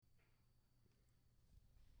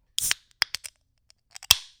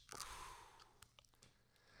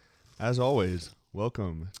As always,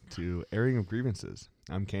 welcome to Airing of Grievances.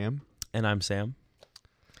 I'm Cam. And I'm Sam.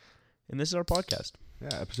 And this is our podcast.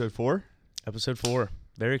 Yeah, episode 4. Episode 4.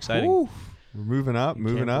 Very exciting. Woo. We're moving up,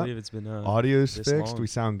 Can't believe it's been Audio's this fixed. long. We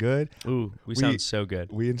sound good. Ooh, we sound so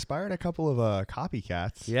good. We inspired a couple of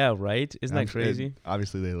copycats. Yeah, right? Isn't that crazy?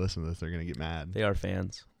 Obviously, they listen to this. They're going to get mad. They are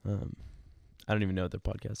fans. I don't even know what their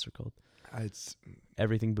podcasts are called. It's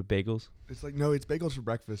Everything But Bagels. It's like, no, it's bagels for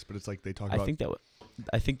breakfast, but it's like they talk about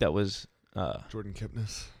I think that was Jordan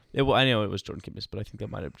Kipnis. I know it was Jordan Kipnis, but I think that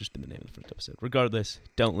might have just been the name of the first episode. Regardless,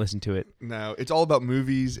 don't listen to it. No, it's all about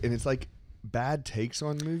movies, and it's like bad takes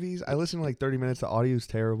on movies. I listened to like 30 minutes. The audio's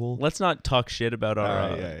terrible. Let's not talk shit about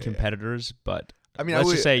our competitors, but I mean, let's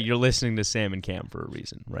just say you're listening to Sam and Cam for a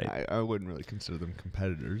reason, right? I wouldn't really consider them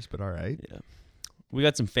competitors, but all right. Yeah. We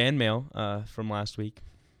got some fan mail from last week.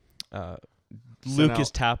 Lucas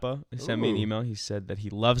Tappa sent me an email. He said that he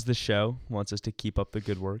loves the show, wants us to keep up the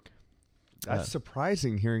good work. That's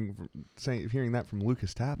surprising hearing that from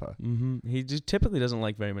Lucas Tappa. Mm-hmm. He just typically doesn't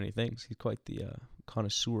like very many things. He's quite the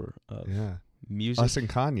connoisseur of music. Us and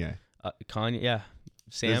Kanye. Kanye, yeah.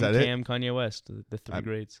 Sam, Cam, Kanye West, the three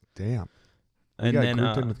grades. Damn. And got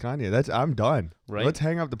grouped in with Kanye. I'm done. Right? Let's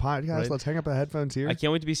hang up the podcast. Right? Let's hang up the headphones here. I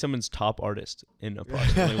can't wait to be someone's top artist in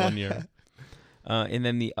approximately 1 year. And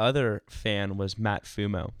then the other fan was Matt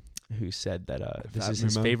Fumo, who said that this is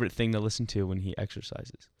his favorite thing to listen to when he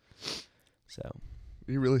exercises. So,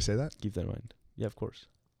 did you really say that? Keep that in mind. Yeah, of course.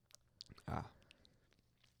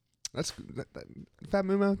 That's Fat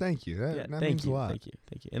Mumo. Thank you. That means a lot. Thank you.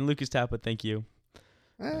 And Lucas Tappa, thank you.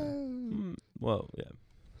 Well, yeah.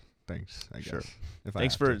 Thanks. I sure.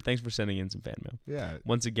 guess. Thanks for sending in some fan mail. Yeah.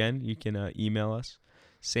 Once again, you can email us,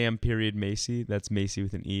 Sam.Macy. That's Macy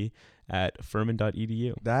with an E at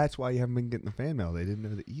Furman.edu. That's why you haven't been getting the fan mail. They didn't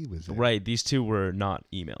know the E was there. Right. These two were not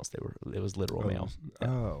emails. It was literal mail.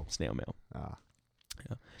 Snail mail. Ah.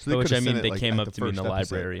 Yeah. So which I mean, they came up to me in the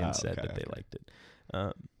library and said that they liked it.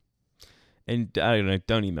 And I don't know.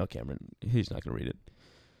 Don't email Cameron. He's not gonna read it.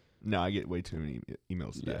 No, I get way too many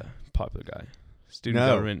emails today. Yeah, popular guy. Student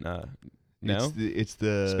government. No, it's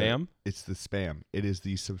the spam. It's the spam. It is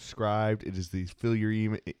the subscribed. It is the fill your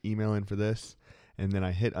email in for this, and then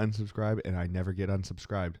I hit unsubscribe, and I never get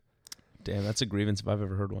unsubscribed. Damn, that's a grievance if I've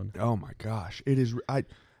ever heard one. Oh my gosh, it is.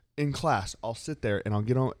 In class, I'll sit there and I'll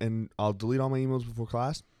get on and I'll delete all my emails before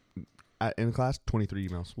class. In class, 23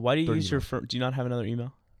 emails. Why do you use your phone? Do you not have another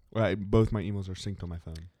email? Right, both my emails are synced on my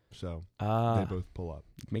phone, so they both pull up.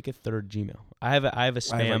 Make a third Gmail. I have a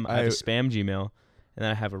spam. I have a spam Gmail, and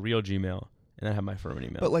then I have a real Gmail, and then I have my Furman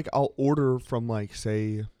email. But like, I'll order from like,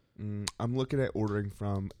 say, I'm looking at ordering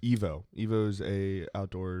from Evo. Evo's a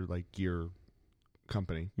outdoor like gear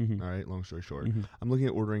company. Mm-hmm. All right, long story short, I'm looking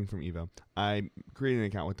at ordering from Evo. I created an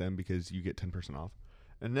account with them because you get 10% off,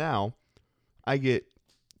 and now I get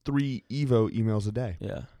 3 Evo emails a day.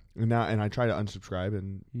 Yeah. And I try to unsubscribe,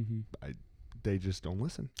 and they just don't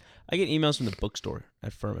listen. I get emails from the bookstore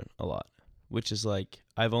at Furman a lot, which is like,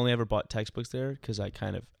 I've only ever bought textbooks there because I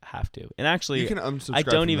kind of have to. And actually, you can unsubscribe. I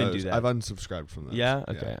don't even those. do that. I've unsubscribed from those. Yeah?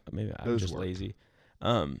 Okay. Yeah. Maybe I'm those just work. lazy.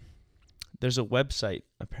 There's a website,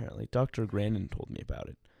 apparently. Dr. Grandin told me about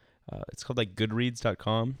it. It's called like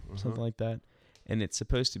goodreads.com, something like that. And it's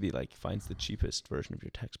supposed to be like, finds the cheapest version of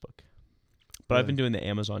your textbook. But I've been doing the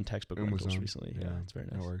Amazon textbook rentals recently. Yeah, it's very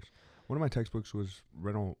nice. That works. One of my textbooks was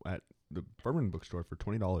rental at the Furman bookstore for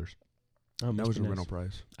 $20. Oh, that was a rental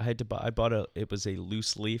price. It was a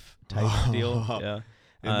loose leaf type deal. Yeah.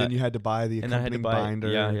 And then you had to buy the accompanying binder.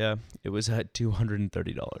 Yeah. It was at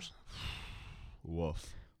 $230.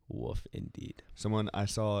 Woof Indeed. I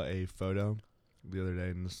saw a photo the other day,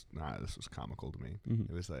 and this was comical to me.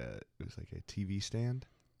 Mm-hmm. It was like a TV stand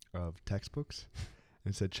of textbooks.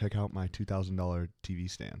 And said, check out my $2,000 TV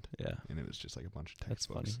stand. Yeah. And it was just like a bunch of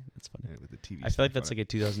textbooks. That's funny. With the TV I feel like that's like a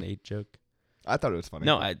 2008 joke. I thought it was funny.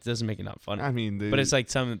 No, it doesn't make it not funny. I mean, but it's like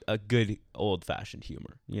a good old-fashioned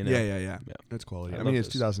humor. You know? Yeah. That's quality. I mean, it's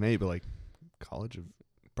 2008, but like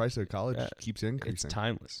price of college keeps increasing. It's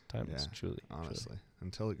timeless, truly. Honestly,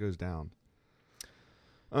 until it goes down.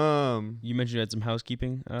 You mentioned you had some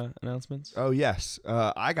housekeeping announcements. Oh, yes.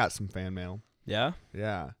 I got some fan mail. Yeah?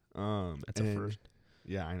 Yeah. That's a first.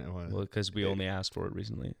 Yeah, I know. Well, because we only asked for it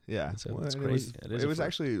recently. Yeah. So it's crazy. It was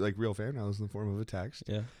actually like real fan mail. It was in the form of a text.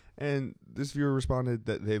 Yeah. And this viewer responded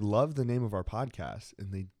that they love the name of our podcast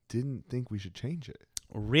and they didn't think we should change it.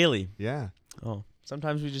 Really? Yeah. Oh,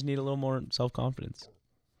 sometimes we just need a little more self-confidence.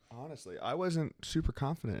 Honestly, I wasn't super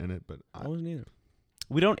confident in it, but I wasn't either.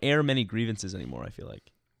 We don't air many grievances anymore, I feel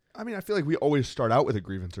like. I mean, I feel like we always start out with a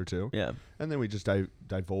grievance or two. Yeah. And then we just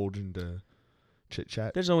divulge into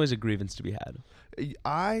chit-chat. There's always a grievance to be had.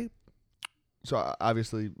 I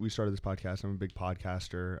obviously we started this podcast. I'm a big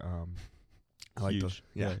podcaster. I like Huge.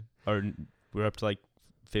 yeah. We're up to like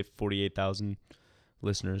 48,000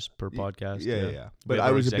 listeners per podcast. Yeah. But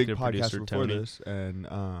I was a big podcaster before this, and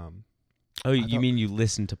oh, you mean you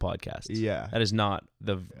listen to podcasts? Yeah, that is not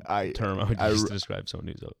the term I would use to describe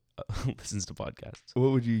someone who listens to podcasts.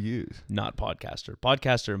 What would you use? Not podcaster.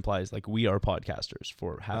 Podcaster implies like we are podcasters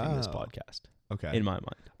for having this podcast. Okay. In my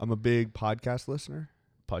mind, I'm a big podcast listener.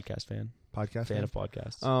 Podcast fan. Podcast fan fan of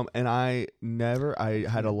podcasts. And I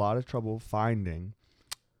had a lot of trouble finding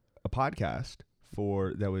a podcast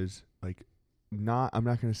that was like I'm not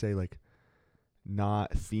going to say like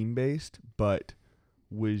not theme based, but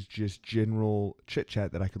was just general chit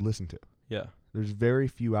chat that I could listen to. Yeah. There's very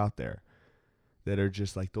few out there that are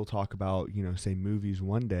just like, they'll talk about, say movies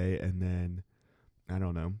one day and then, I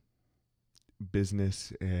don't know,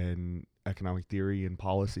 business and economic theory and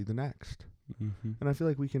policy the next. Mm-hmm. And I feel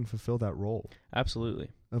like we can fulfill that role. Absolutely.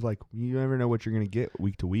 Of like, you never know what you're going to get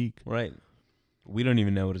week to week. Right. We don't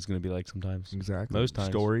even know what it's going to be like sometimes. Exactly. Most times.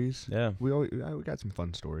 Stories. Yeah. We got some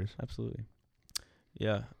fun stories. Absolutely.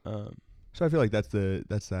 Yeah. So I feel like that's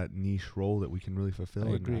that niche role that we can really fulfill.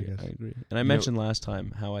 I agree. And I mentioned last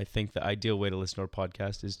time how I think the ideal way to listen to our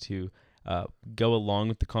podcast is to go along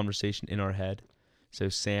with the conversation in our head. So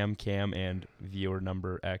Sam, Cam, and viewer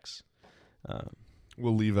number X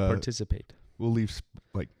we'll leave participate. We'll leave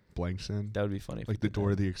like blanks in. That would be funny. Like the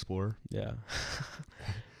Dora the Explorer. Yeah.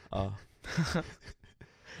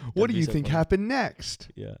 What do you think happened next?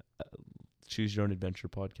 Yeah. Choose Your Own Adventure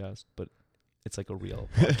podcast, but it's like a real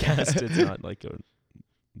podcast. It's not like a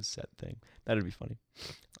set thing. That'd be funny.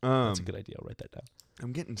 That's a good idea. I'll write that down.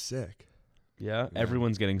 I'm getting sick. Yeah,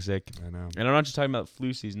 everyone's getting sick. I know. And I'm not just talking about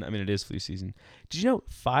flu season. I mean, it is flu season. Did you know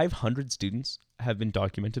 500 students have been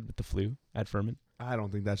documented with the flu at Furman? I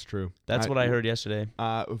don't think that's true. That's what I heard yesterday.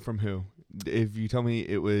 From who? If you tell me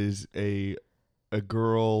it was a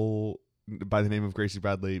girl by the name of Gracie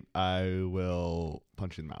Bradley, I will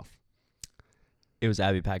punch you in the mouth. It was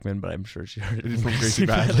Abby Packman, but I'm sure she heard it from Gracie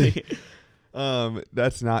Bradley.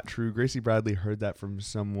 That's not true. Gracie Bradley heard that from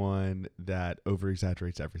someone that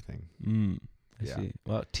over-exaggerates everything. I see.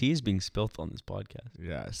 Well, tea is being spilt on this podcast.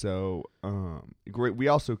 Yeah. So, we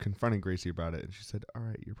also confronted Gracie about it, and she said, "All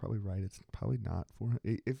right, you're probably right. It's probably not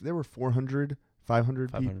 400. If there were 500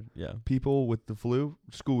 people with the flu,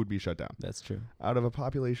 school would be shut down. That's true. Out of a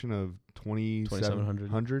population of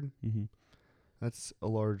 2,700, that's a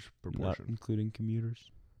large proportion, not including commuters.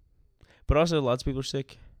 But also, lots of people are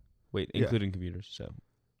sick. Wait, including commuters. So,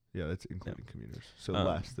 yeah, that's including commuters. So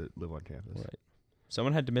less that live on campus. Right.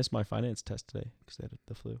 Someone had to miss my finance test today because they had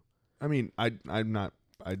the flu. I mean, I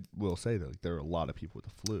will say that like, there are a lot of people with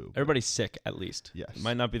the flu. Everybody's sick, at least. Yes. It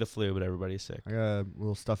might not be the flu, but everybody's sick. I got a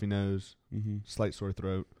little stuffy nose, slight sore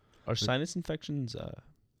throat. Are sinus infections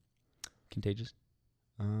contagious?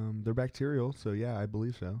 They're bacterial, so yeah, I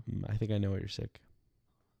believe so. I think I know why you're sick.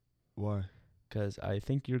 Why? Because I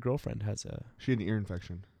think your girlfriend has She had an ear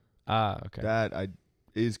infection. Ah, okay. That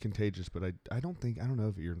is contagious, but I don't know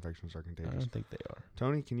if ear infections are contagious. I don't think they are.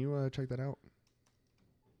 Tony, can you check that out?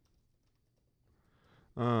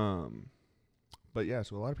 But yeah,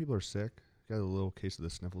 so a lot of people are sick. Got a little case of the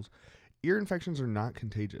sniffles. Ear infections are not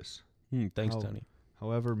contagious. Thanks, Tony.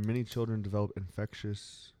 However, many children develop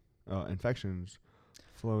infections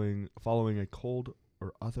following a cold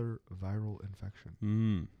or other viral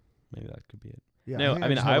infection. Maybe that could be it. Yeah, no, I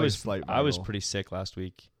mean I was pretty sick last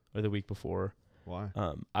week or the week before. Why?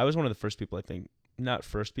 I was one of the first people, I think. Not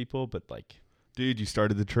first people, but like, dude, you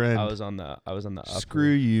started the trend. I was on the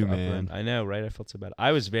Screw you, man. I know, right? I felt so bad.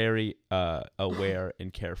 I was very aware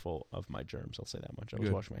and careful of my germs. I'll say that much. I was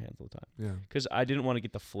washing my hands all the time. Yeah. Because I didn't want to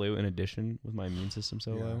get the flu in addition with my immune system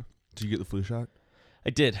so low. Did you get the flu shot? I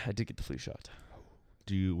did get the flu shot.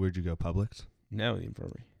 Where'd you go? Publix? No, the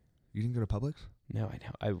infirmary. You didn't go to Publix? No, I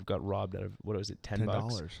know. I got robbed out of, what was it,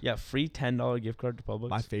 $10? Yeah, free $10 gift card to Publix.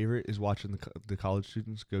 My favorite is watching the college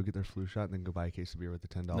students go get their flu shot and then go buy a case of beer with the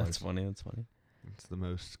 $10. That's funny. It's the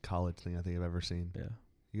most college thing I think I've ever seen. Yeah.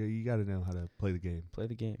 You got to know how to play the game. Play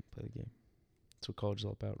the game. That's what college is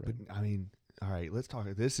all about, right? But, I mean, all right, let's talk.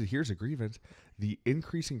 Here's a grievance. The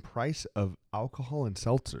increasing price of alcohol and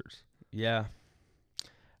seltzers. Yeah.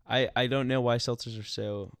 I don't know why seltzers are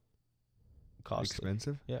so costly.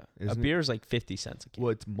 Expensive? Yeah. A beer is like 50 cents a can.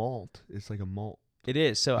 Well, it's malt. It's like a malt. It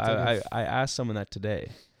is. So I asked someone that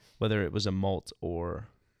today, whether it was a malt or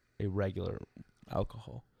a regular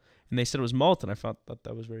alcohol. And they said it was malt, and I thought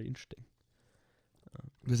that was very interesting.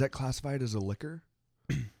 Does that classify it as a liquor?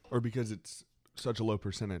 Or because it's such a low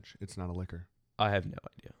percentage, it's not a liquor? I have no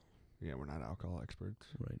idea. Yeah, we're not alcohol experts.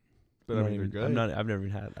 Right. but I mean they're good. I've never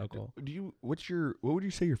even had alcohol. What would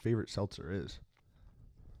you say your favorite seltzer is?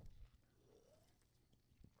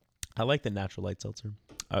 I like the natural light seltzer.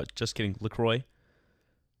 Just kidding, LaCroix.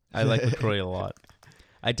 I like LaCroix a lot.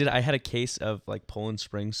 I had a case of like Poland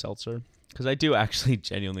Spring seltzer because I do actually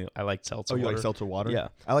genuinely I like seltzer. Oh, you water. like seltzer water? Yeah,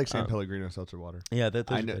 I like San Pellegrino seltzer water. Yeah, those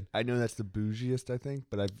are good. I know that's the bougiest, I think,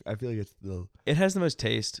 but I feel like it's the. It has the most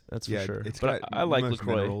taste. That's for sure. But I like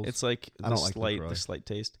LaCroix. Minerals. It's like I don't like LaCroix. the slight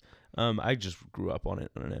taste. I just grew up on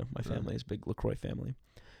it. I don't know. My family is a big LaCroix family,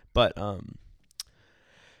 but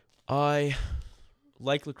I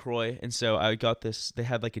like LaCroix, and so I got this. They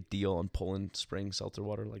had like a deal on Poland Spring seltzer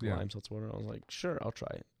water, like lime seltzer water. I was like, sure, I'll try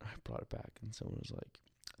it. I brought it back, and someone was like,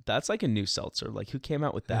 that's like a new seltzer. Like, who came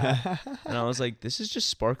out with that? And I was like, this is just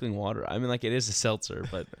sparkling water. I mean, like, it is a seltzer,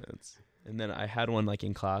 but it's. And then I had one like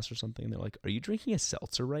in class or something, and they're like, are you drinking a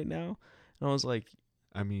seltzer right now? And I was like,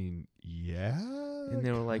 I mean, yeah. And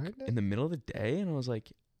they were like, in the middle of the day? And I was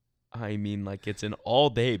like, I mean, like, it's an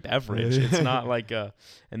all-day beverage. It's not like a...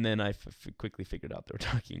 And then I quickly figured out they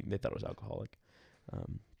thought it was alcoholic.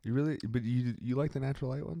 You really... But you like the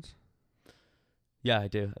natural light ones? Yeah, I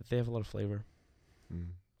do. They have a lot of flavor.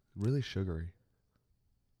 Really sugary.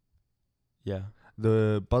 Yeah.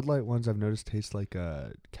 The Bud Light ones I've noticed taste like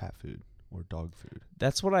cat food or dog food.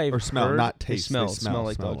 That's what I've heard. Or smell, not taste. They smell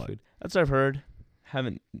like dog food. That's what I've heard.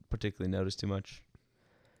 Haven't particularly noticed too much.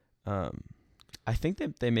 I think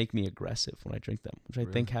that they make me aggressive when I drink them, which I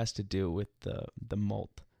think has to do with the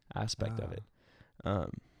malt aspect of it.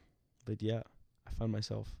 But yeah, I find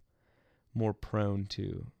myself more prone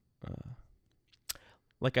to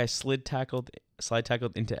like I slide tackled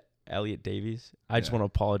into Elliot Davies. I just want to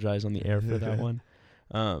apologize on the air for that one.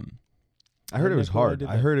 I heard it was hard.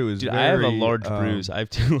 I heard it was. Dude, very, I have a large bruise. I have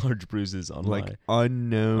 2 large bruises on like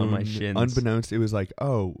unknown, on my shins. Unbeknownst, it was like,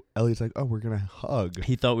 oh, Elliot's like, oh, we're gonna hug.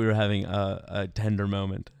 He thought we were having a tender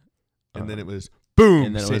moment, and then it was boom,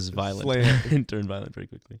 and then it was violent. It turned violent very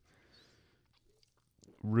quickly.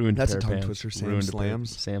 Ruined. That's a a tongue twister. Sam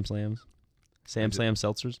slams. Sam slams. Sam slam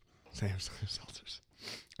seltzers. Sam slam seltzers.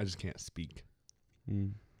 I just can't speak.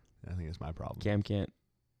 I think it's my problem. Cam can't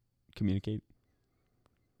communicate.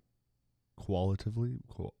 Qualitatively,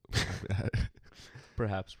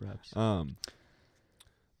 perhaps.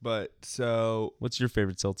 But so, what's your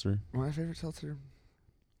favorite seltzer? My favorite seltzer,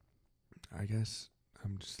 I guess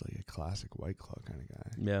I'm just like a classic White Claw kind of guy.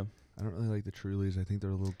 Yeah, I don't really like the Trulies. I think they're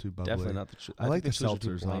a little too bubbly. Definitely not the Trulies. I like the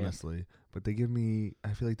seltzers, honestly, but I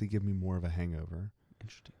feel like they give me more of a hangover.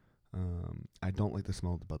 Interesting. I don't like the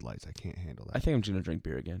smell of the Bud Lights. I can't handle that. I think I'm gonna drink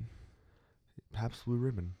beer again. Pabst Blue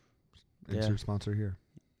Ribbon. Insert sponsor here.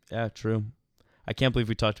 Yeah, true. I can't believe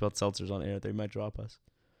we talked about seltzers on air. They might drop us.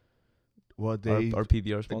 Well, our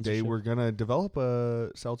PBR sponsorship. They were gonna develop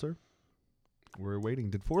a seltzer. We're waiting.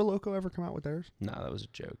 Did Four Loko ever come out with theirs? Nah, that was a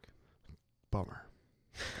joke. Bummer.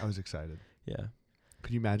 I was excited. Yeah.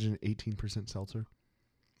 Could you imagine 18% seltzer?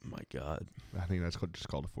 My God. I think that's just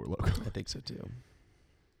called a Four Loko. I think so too.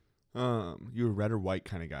 You a red or white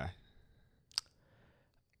kind of guy?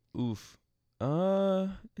 Oof.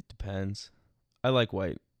 It depends. I like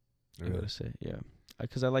white. Really? I gotta say, yeah,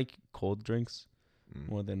 because I like cold drinks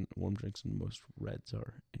more than warm drinks, and most reds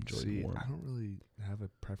are enjoyed warm. I don't really have a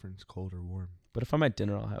preference, cold or warm. But if I'm at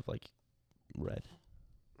dinner, I'll have like red.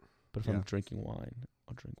 But if I'm drinking wine,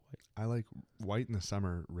 I'll drink white. I like white in the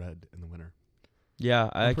summer, red in the winter. Yeah,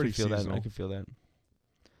 I can feel that. I can feel that.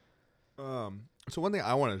 So one thing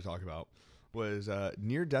I wanted to talk about was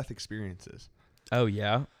near-death experiences. Oh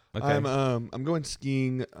yeah. Okay. I'm going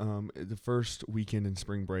skiing the first weekend in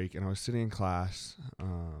spring break, and I was sitting in class,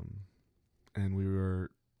 and we were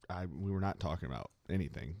not talking about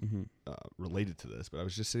anything related to this, but I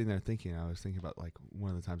was just sitting there thinking. I was thinking about like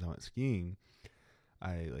one of the times I went skiing,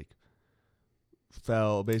 I like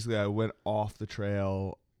fell. Basically, I went off the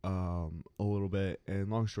trail a little bit, and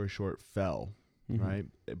long story short, fell. Right,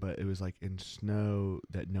 but it was like in snow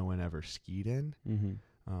that no one ever skied in.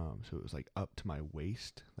 So it was like up to my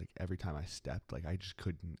waist. Like every time I stepped, like I just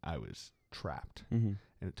couldn't. I was trapped, and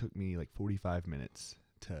it took me like 45 minutes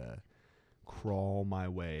to crawl my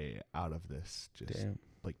way out of this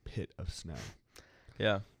like pit of snow.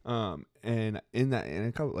 Yeah. And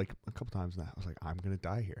a couple times that I was like, I'm gonna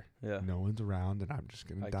die here. Yeah. No one's around, and I'm just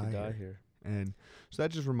gonna die here. And so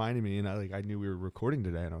that just reminded me, and I knew we were recording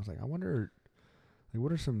today, and I was like, I wonder, like,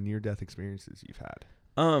 what are some near-death experiences you've had?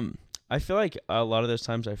 I feel like a lot of those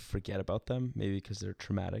times I forget about them, maybe because they're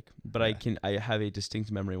traumatic. But I have a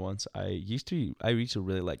distinct memory once. I used to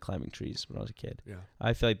really like climbing trees when I was a kid. Yeah.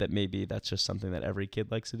 I feel like that maybe that's just something that every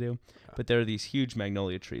kid likes to do. Yeah. But there are these huge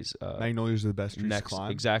magnolia trees. Magnolias are the best trees to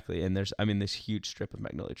climb. Exactly. And there's this huge strip of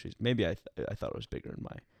magnolia trees. Maybe I thought it was bigger in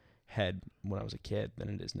my head when I was a kid than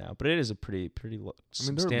it is now. But it is a pretty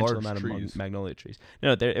substantial amount of magnolia trees.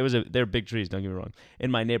 No, they're big trees, don't get me wrong.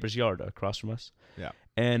 In my neighbor's yard across from us. Yeah.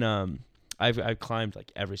 And I've climbed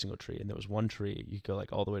like every single tree, and there was one tree you go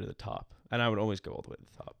like all the way to the top, and I would always go all the way to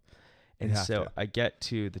the top. And so I get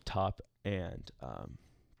to the top, and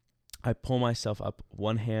I pull myself up,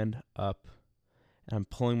 one hand up, and I'm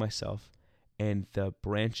pulling myself, and the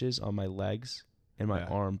branches on my legs and my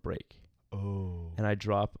arm break. Oh. And I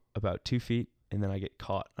drop about 2 feet, and then I get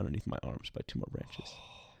caught underneath my arms by 2 more branches.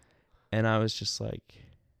 And I was just like,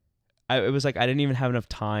 it was like I didn't even have enough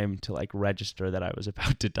time to like register that I was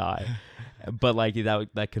about to die. But like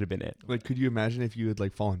that could have been it. Like, could you imagine if you had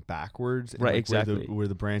like fallen backwards? And, right, like, exactly. Where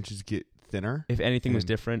the branches get thinner. If anything was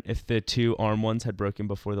different, if the 2 arm ones had broken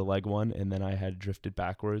before the leg one, and then I had drifted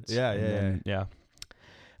backwards. Yeah.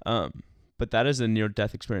 But that is a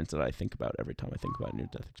near-death experience that I think about every time I think about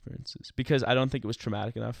near-death experiences, because I don't think it was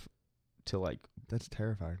traumatic enough to like. That's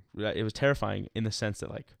terrifying. It was terrifying in the sense that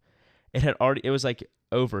like it was like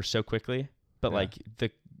over so quickly, but like the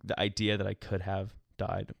idea that I could have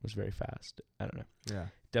died was very fast. I don't know. Yeah.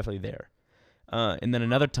 Definitely there. And then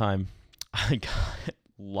another time, I got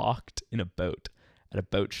locked in a boat at a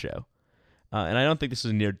boat show. And I don't think this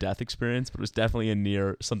was a near-death experience, but it was definitely a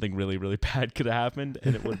near something really, really bad could have happened,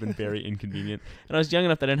 and it would have been very inconvenient. And I was young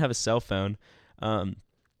enough that I didn't have a cell phone, and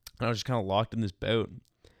I was just kind of locked in this boat.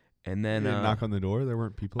 And then you didn't knock on the door. There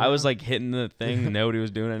weren't people. I was like hitting the thing. Nobody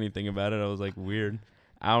was doing anything about it. I was like weird.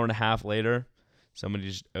 Hour and a half later, somebody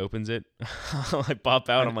just opens it. I pop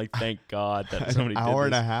out. I'm like, thank God that somebody did this. An hour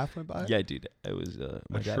and a half went by? Yeah, dude. It was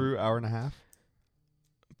my dad, true hour and a half?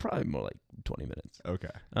 Probably more like 20 minutes. Okay.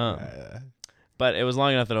 But it was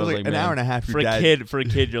long enough that I was like, an hour and a half for a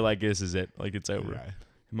kid, you're like, this is it. Like, it's over. Right. And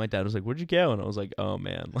my dad was like, where'd you go? And I was like, oh,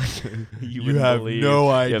 man. Like, you have no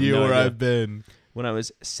idea where I've been. When I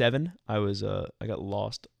was 7, I got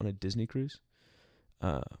lost on a Disney cruise,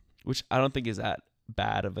 which I don't think is that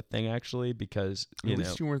bad of a thing, actually, because, at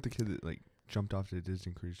least you weren't the kid that, like, jumped off to a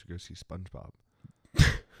Disney cruise to go see SpongeBob.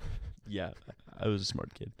 Yeah, I was a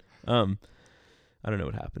smart kid. I don't know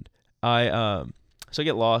what happened. So I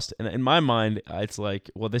get lost, and in my mind, it's like,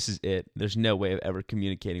 well, this is it. There's no way of ever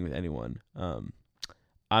communicating with anyone.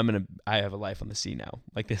 I have a life on the sea now.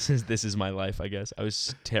 Like, this is my life, I guess. I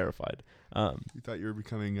was terrified. You thought you were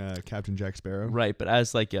becoming Captain Jack Sparrow? Right, but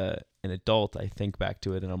as like an adult, I think back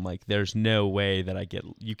to it, and I'm like, there's no way that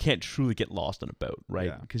you can't truly get lost on a boat,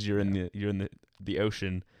 right? Because you're in the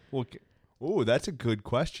ocean. Well, that's a good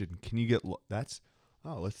question. Can you get let's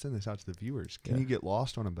send this out to the viewers. Can you get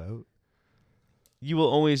lost on a boat? You will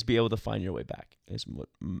always be able to find your way back, is what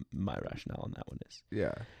my rationale on that one is.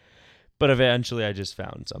 Yeah. But eventually I just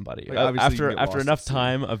found somebody. Like, after enough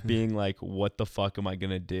time of being like, what the fuck am I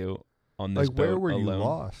going to do on this boat where were alone? You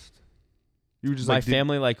lost? You were just my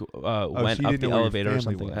family went up the elevator or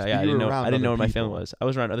something. I didn't know where my family was. I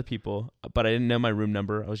was around other people, but I didn't know my room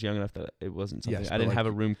number. I was young enough that it wasn't something. I didn't have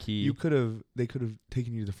a room key. They could have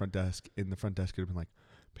taken you to the front desk, and the front desk could have been like,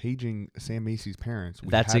 paging Sam Macy's parents.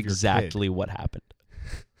 That's exactly what happened.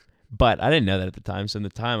 But I didn't know that at the time. So in the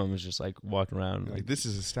time, I was just like walking around. Like, this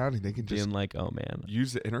is astounding. They can just being like, oh man,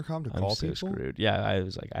 use the intercom to call people. I'm so screwed. Yeah, I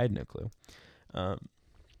was like, I had no clue.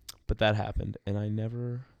 But that happened,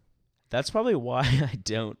 and that's probably why I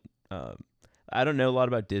don't know a lot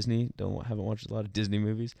about Disney. Haven't watched a lot of Disney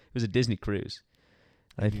movies. It was a Disney cruise.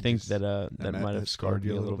 I think that might have scarred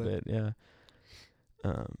me a little bit. Yeah.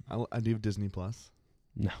 I do have Disney Plus.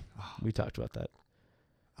 No, we talked about that.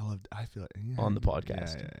 I feel like on the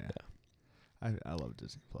podcast. Yeah. I love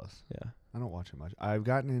Disney Plus. Yeah. I don't watch it much. I've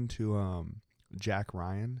gotten into Jack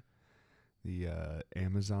Ryan, the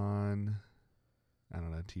Amazon, I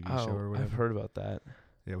don't know, TV show or whatever. I've heard about that.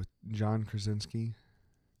 Yeah, with John Krasinski.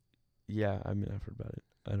 Yeah, I mean, I've heard about it.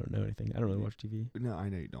 I don't know anything. I don't really watch TV. No, I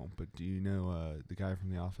know you don't, but do you know the guy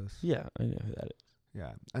from The Office? Yeah, I know who that is.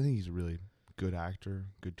 Yeah, I think he's a really good actor,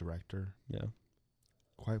 good director. Yeah.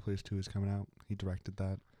 Quiet Place 2 is coming out. He directed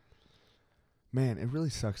that. Man, it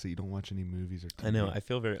really sucks that you don't watch any movies or TV. I know. I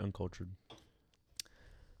feel very uncultured.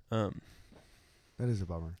 That is a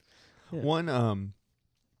bummer. Yeah. One,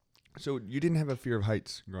 so you didn't have a fear of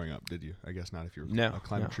heights growing up, did you? I guess not if you were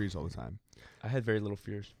climbing trees all the time. I had very little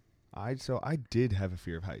fears. I did have a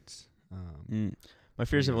fear of heights. My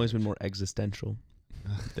fears have always been more existential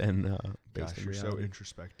than based on reality. You're so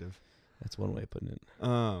introspective. That's one way of putting it.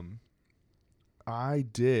 I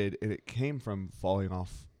did, and it came from falling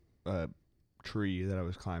off a tree that I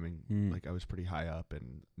was climbing. Like I was pretty high up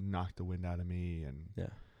and knocked the wind out of me, and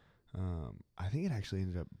I think it actually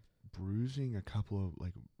ended up bruising a couple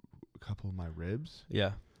of my ribs.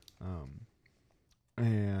 Yeah.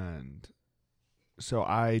 And so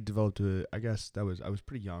I developed I was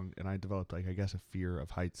pretty young, and I developed a fear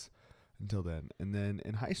of heights until then. And then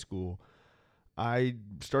in high school, I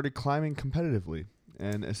started climbing competitively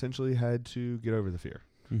and essentially had to get over the fear.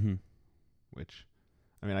 Which,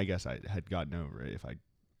 I mean, I guess I had gotten over it if I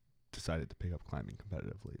decided to pick up climbing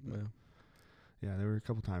competitively. But yeah, there were a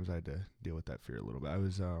couple times I had to deal with that fear a little bit. I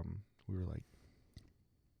was, we were like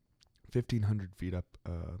 1,500 feet up,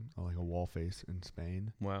 like a wall face in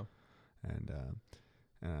Spain. Wow. And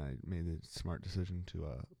I made the smart decision to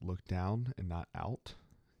look down and not out.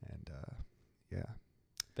 And yeah.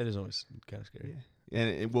 That is always kind of scary. Yeah.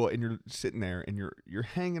 And and you're sitting there and you're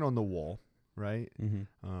hanging on the wall, right?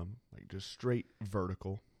 Like just straight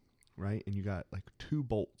vertical, right? And you got like 2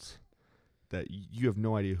 bolts that you have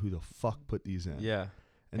no idea who the fuck put these in. Yeah.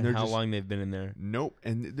 And how long they've been in there. Nope.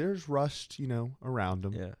 And there's rust, around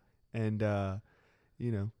them. Yeah. And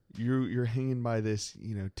you're hanging by this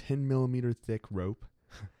 10 millimeter thick rope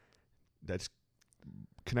that's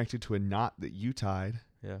connected to a knot that you tied.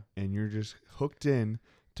 Yeah. And you're just hooked in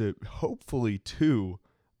to hopefully 2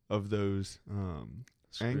 of those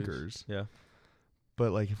anchors. Yeah.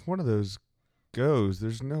 But like if one of those goes,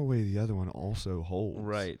 there's no way the other one also holds.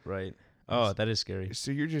 Right. Oh, that is scary.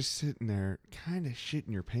 So you're just sitting there kind of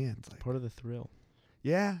shitting your pants. Like, part of the thrill.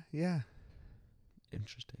 Yeah.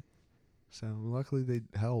 Interesting. So luckily they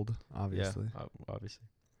held, obviously. Yeah, obviously.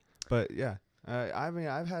 But yeah, I mean,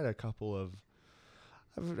 I've had a couple of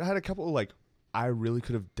like, I really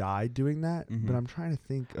could have died doing that, but I'm trying to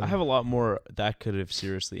think. I have a lot more that could have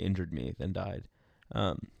seriously injured me than died.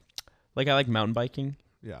 Like I like mountain biking.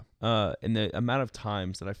 Yeah. And the amount of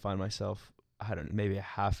times that I find myself, I don't know, maybe a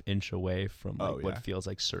half inch away from what feels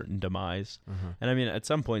like certain demise. And I mean, at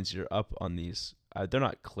some points you're up on these, they're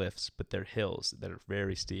not cliffs, but they're hills that are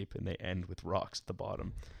very steep and they end with rocks at the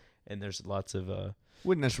bottom. And there's lots of,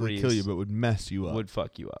 wouldn't necessarily kill you, but would mess you up. Would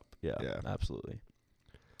fuck you up. Yeah. Absolutely.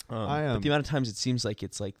 But the amount of times it seems like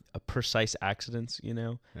it's like a precise accidents,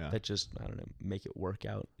 that just, I don't know, make it work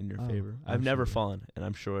out in your favor. I've never fallen, and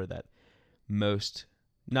I'm sure that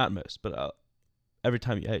not most, but every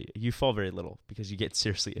time you fall very little because you get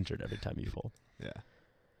seriously injured every time you fall.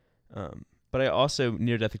 Yeah. But I also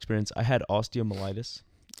near-death experience. I had osteomyelitis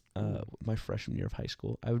my freshman year of high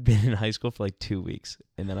school. I've been in high school for like 2 weeks,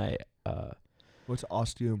 and then What's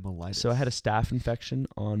osteomyelitis? So I had a staph infection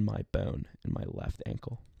on my bone in my left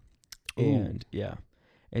ankle. And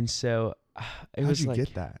and so it was like, how'd you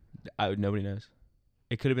get that? Nobody knows.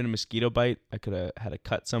 It could have been a mosquito bite. I could have had a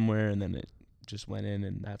cut somewhere, and then it just went in,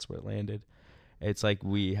 and that's where it landed. It's like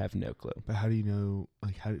we have no clue. But how do you know?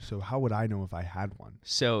 Like, how would I know if I had one?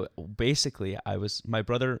 So basically, my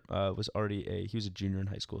brother was already he was a junior in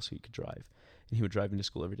high school, so he could drive, and he would drive me to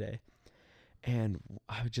school every day. And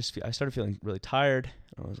I started feeling really tired.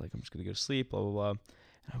 I was like, I'm just gonna go to sleep, blah blah blah. And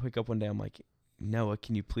I wake up one day, I'm like, Noah,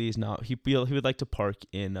 can you please not? He would like to park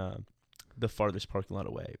in the farthest parking lot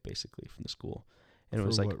away, basically from the school, and it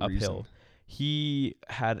was like uphill. Reason? He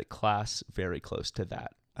had a class very close to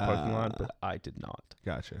that parking lot, but I did not.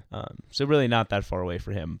 Gotcha. So really not that far away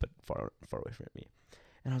for him, but far away from me.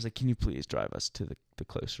 And I was like, can you please drive us to the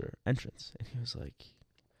closer entrance? And he was like,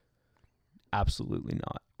 absolutely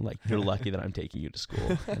not. Like, you're lucky that I'm taking you to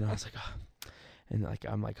school. And I was like, oh. And like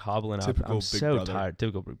I'm like hobbling up. I'm so tired.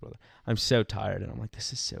 Typical big brother. I'm so tired, and I'm like,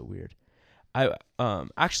 this is so weird. I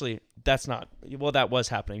actually that's not that was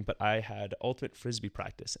happening, but I had ultimate frisbee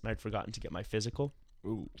practice, and I'd forgotten to get my physical.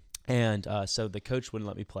 Ooh. And so the coach wouldn't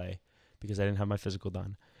let me play because I didn't have my physical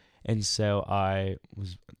done, and so I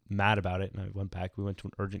was mad about it, and I went back. We went to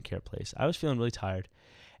an urgent care place. I was feeling really tired,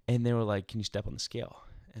 and they were like, "Can you step on the scale?"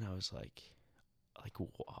 And I was like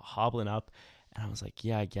hobbling up. And I was like,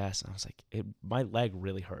 yeah, I guess. And I was like, my leg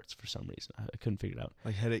really hurts for some reason. I couldn't figure it out.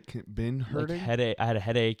 Like headache been hurting? Like headache. I had a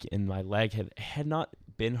headache, and my leg had not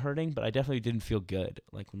been hurting, but I definitely didn't feel good.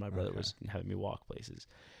 Like when my brother was having me walk places,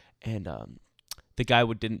 and the guy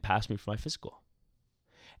didn't pass me for my physical.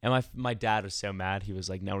 And my dad was so mad. He was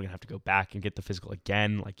like, now we're gonna have to go back and get the physical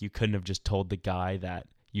again. Like you couldn't have just told the guy that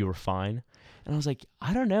you were fine. And I was like,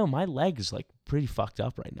 I don't know. My leg is like pretty fucked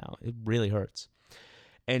up right now. It really hurts.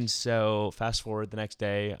 And so fast forward the next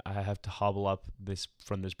day, I have to hobble up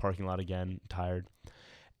from this parking lot again, tired.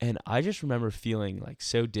 And I just remember feeling like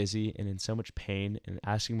so dizzy and in so much pain, and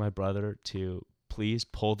asking my brother to please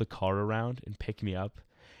pull the car around and pick me up.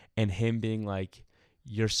 and him being like,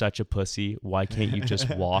 "You're such a pussy. Why can't you just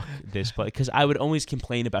walk this place?" Because I would always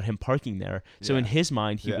complain about him parking there. So in his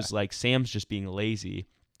mind, he was like, Sam's just being lazy.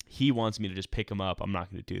 He wants me to just pick him up. I'm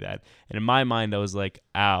not going to do that. And in my mind, I was like,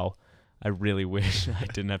 ow, I really wish I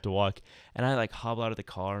didn't have to walk. And I like hobbled out of the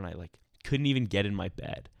car and I like couldn't even get in my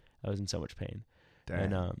bed. I was in so much pain.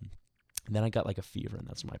 Dang. And then I got like a fever, and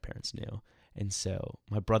that's when my parents knew. And so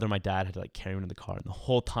my brother and my dad had to like carry me in the car. And the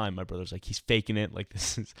whole time my brother's like, he's faking it. Like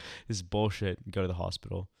this is bullshit. And go to the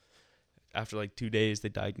hospital. After like 2 days, they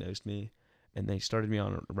diagnosed me and they started me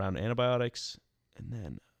on a round of antibiotics and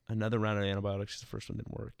then another round of antibiotics. The first one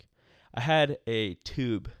didn't work. I had a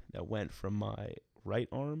tube that went from my right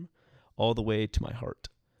arm all the way to my heart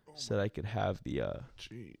so that I could have the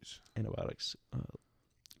antibiotics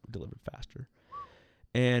delivered faster.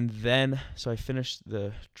 And then, so I finished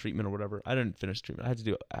the treatment or whatever. I didn't finish the treatment. I had to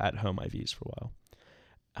do at-home IVs for a while.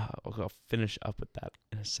 I'll finish up with that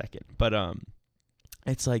in a second. But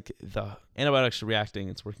it's like the antibiotics are reacting.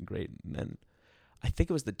 It's working great. And then I think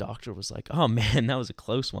it was the doctor was like, "Oh, man, that was a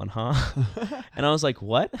close one, huh?" And I was like,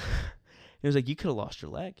 "What?" He was like, "You could have lost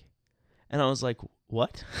your leg." And I was like,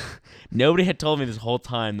 "What?" Nobody had told me this whole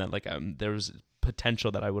time that like there was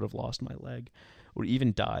potential that I would have lost my leg or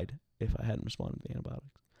even died if I hadn't responded to the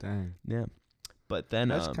antibiotics. Dang. Yeah. But then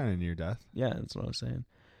that's kind of near death. Yeah, that's what I was saying.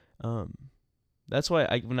 That's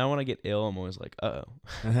why now when I get ill, I'm always like, uh-oh,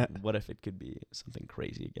 what if it could be something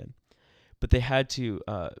crazy again? But they had to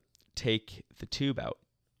take the tube out.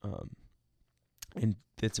 And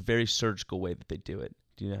it's a very surgical way that they do it.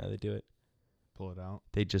 Do you know how they do it? Pull it out.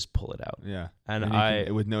 They just pull it out. Yeah.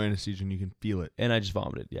 And with no anesthesia, and you can feel it. And I just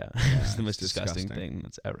vomited. Yeah. It's the most disgusting thing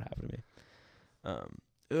that's ever happened to me.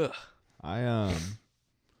 Ugh. Oh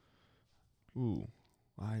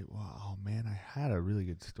man, I had a really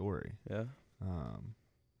good story. Yeah.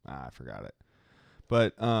 I forgot it.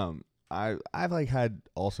 But I've like had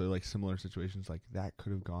also like similar situations like that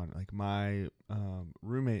could have gone. Like my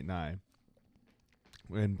roommate and I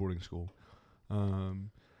in boarding school.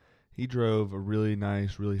 He drove a really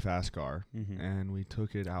nice, really fast car, and we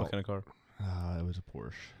took it out. What kind of car? It was a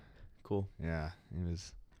Porsche. Cool. Yeah, it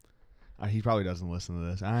was. He probably doesn't listen to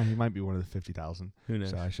this. He might be one of the 50,000. Who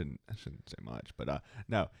knows? So I shouldn't say much. But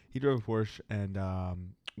no, he drove a Porsche, and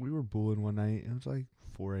we were booling one night. It was like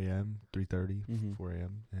 4 a.m., 3:30, 4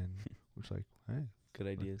 a.m., and we was like, hey, good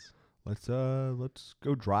ideas. Let's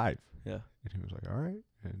go drive. Yeah. And he was like, all right.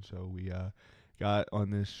 And so we got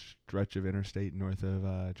on this stretch of interstate north of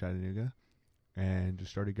Chattanooga, and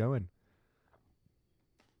just started going.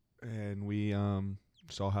 And we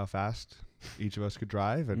saw how fast each of us could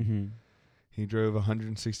drive, and he drove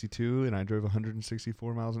 162, and I drove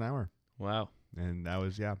 164 miles an hour. Wow. And that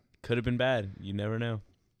was, could have been bad. You never know.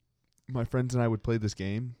 My friends and I would play this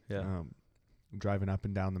game, yeah, driving up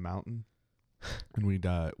and down the mountain, and we'd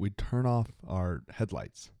turn off our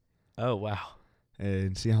headlights. Oh, wow.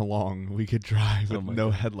 And see how long we could drive with no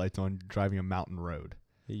God. headlights on driving a mountain road.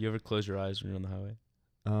 You ever close your eyes when you're on the highway?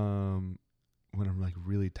 When I'm like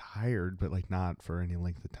really tired, but like not for any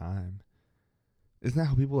length of time. Isn't that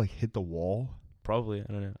how people like hit the wall? Probably.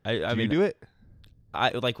 I don't know. I mean, you do it?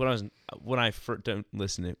 I like when I first don't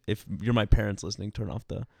listen. If you're my parents listening, turn off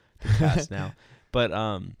the cast now. But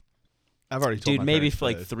I've already told my maybe parents for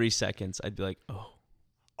like this. 3 seconds, I'd be like, oh,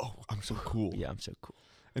 I'm so cool. Yeah, I'm so cool.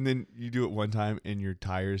 And then you do it one time, and your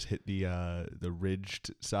tires hit the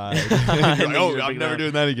ridged side. You're like, oh, I'm never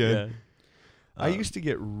doing that again. Yeah. I used to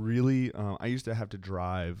get really. I used to have to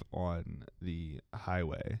drive on the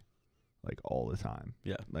highway, like all the time.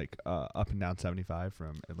 Yeah. Like up and down 75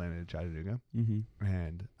 from Atlanta to Chattanooga,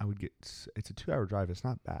 and I would get. It's a 2-hour drive. It's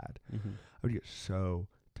not bad. I would get so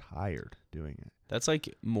tired doing it. That's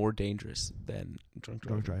like more dangerous than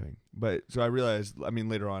drunk driving. But so I realized. I mean,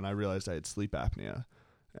 later on, I realized I had sleep apnea,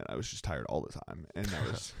 and I was just tired all the time, and that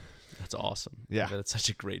was. That's awesome. Yeah, that's such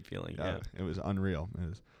a great feeling. Yeah, it was unreal. It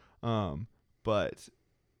was. But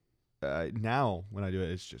now when I do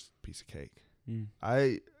it, it's just a piece of cake.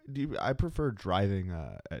 I prefer driving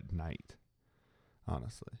at night,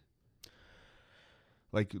 honestly.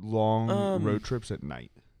 Like long road trips at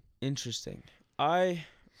night. Interesting. I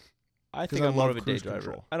think I'm more of a day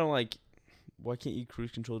driver. I don't like. Why can't you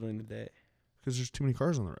cruise control during the day? Because there's too many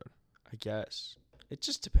cars on the road. I guess it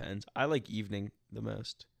just depends. I like evening the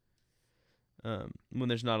most. When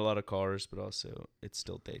there's not a lot of cars, but also it's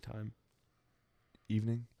still daytime.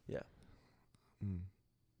 Evening? Yeah.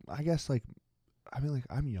 I guess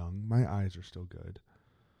I'm young. My eyes are still good.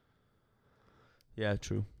 Yeah,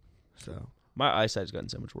 true. So my eyesight's gotten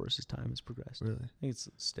so much worse as time has progressed. Really? I think it's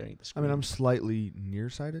staring at the screen. I mean, I'm slightly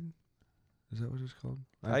nearsighted. Is that what it's called?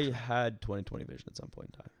 I had 20/20 vision at some point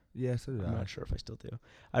in time. Yeah, so did I'm I. not sure if I still do.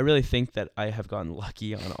 I really think that I have gotten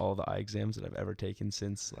lucky on all the eye exams that I've ever taken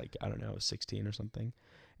since, like, I don't know, I was 16 or something.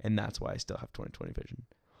 And that's why I still have 20/20 vision.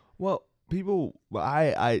 Well,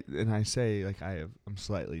 I say, like, I'm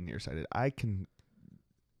slightly nearsighted. I can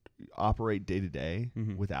operate day to day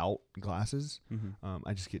without glasses.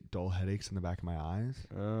 I just get dull headaches in the back of my eyes.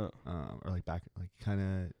 Or like back, like kind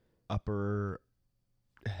of upper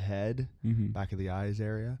head, back of the eyes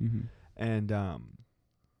area. And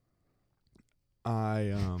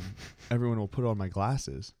everyone will put on my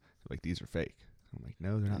glasses. Like, these are fake. I'm like,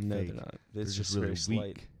 no, they're not fake. No, they're not. It's just really very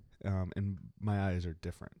weak. And my eyes are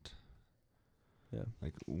different. Yeah.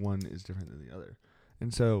 Like, one is different than the other.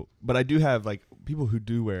 And so, but I do have, like, people who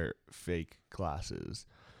do wear fake glasses.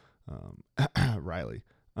 Riley.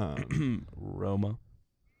 Roma.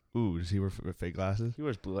 Ooh, does he wear fake glasses? He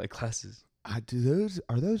wears blue light glasses. Are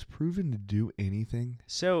those proven to do anything?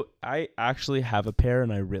 So I actually have a pair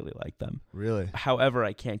and I really like them. Really? However,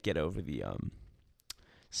 I can't get over the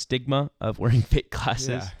stigma of wearing fake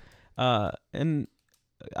glasses. Yeah. And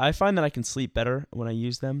I find that I can sleep better when I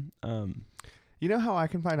use them. You know how I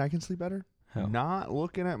can find I can sleep better? How? Not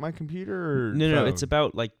looking at my computer or No, phone. it's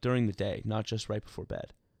about, like, during the day, not just right before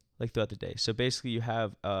bed. Like, throughout the day. So basically you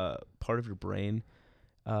have part of your brain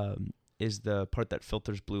is the part that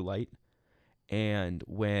filters blue light. And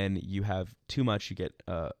when you have too much, you get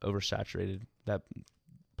oversaturated. That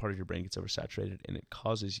part of your brain gets oversaturated, and it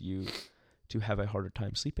causes you to have a harder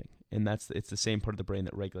time sleeping. And it's the same part of the brain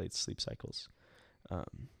that regulates sleep cycles.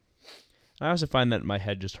 I also find that my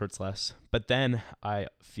head just hurts less. But then I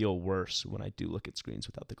feel worse when I do look at screens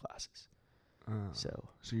without the glasses. So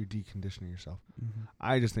you're deconditioning yourself.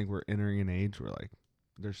 I just think we're entering an age where, like,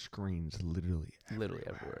 there's screens literally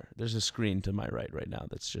everywhere. There's a screen to my right now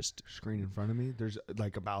that's just... Screen in front of me? There's,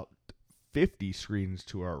 like, about 50 screens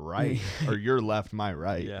to our right. Or your left, my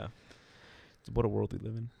right. Yeah. What a world we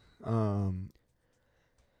live in.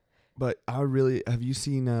 But have you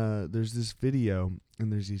seen, there's this video,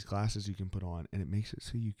 and there's these glasses you can put on, and it makes it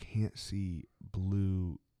so you can't see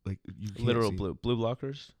blue, like, you can't literal see blue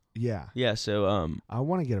blockers? Yeah. Yeah, so... I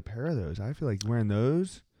want to get a pair of those. I feel like wearing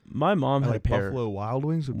those... My mom had a pair Buffalo Wild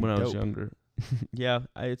Wings would be when dope. I was younger. Yeah,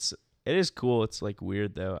 it is cool. It's, like,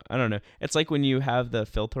 weird though. I don't know. It's like when you have the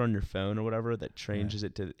filter on your phone or whatever that changes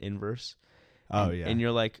it to the inverse. And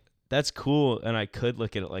you're like, that's cool, and I could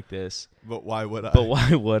look at it like this. But why would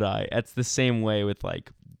I? It's the same way with,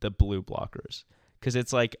 like, the blue blockers, because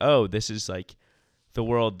it's like, oh, this is like the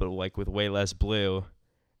world, but, like, with way less blue,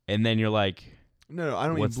 and then you're like, no, I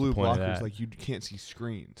don't mean blue blockers. Like, you can't see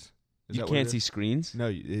screens. You can't see screens? No,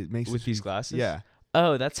 it makes with these glasses? Yeah.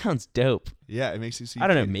 Oh, that sounds dope. Yeah, it makes you see. I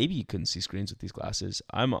don't know. Maybe you couldn't see screens with these glasses.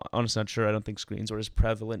 I'm honestly not sure. I don't think screens were as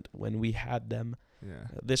prevalent when we had them. Yeah.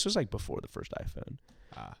 This was, like, before the first iPhone.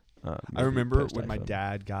 I remember when my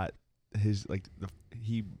dad got his, like,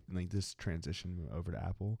 this transition over to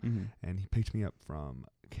Apple, and he picked me up from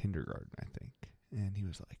kindergarten, I think, and he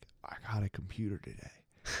was like, I got a computer today.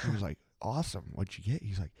 He was like, awesome. What'd you get?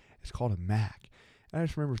 He's like, it's called a Mac. And I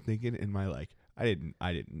just remember thinking in my, like, I didn't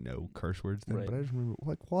know curse words then, but I just remember,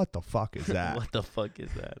 like, what the fuck is that? What the fuck is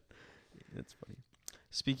that? That's funny.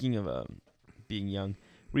 Speaking of being young,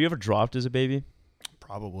 were you ever dropped as a baby?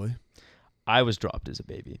 Probably. I was dropped as a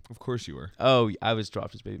baby. Of course you were. Oh, I was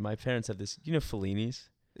dropped as a baby. My parents have this, Fellini's?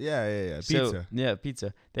 Yeah. Pizza. So, yeah,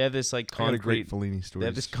 pizza. They have this, like, concrete. I got a great Fellini story. They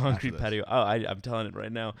have this concrete patio. Oh, I'm telling it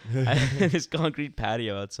right now. I had this concrete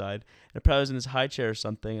patio outside. And I probably was in this high chair or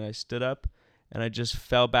something, and I stood up, and I just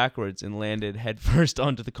fell backwards and landed head first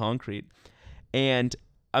onto the concrete. And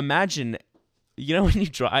imagine, when you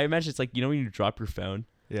drop, I imagine it's like, when you drop your phone.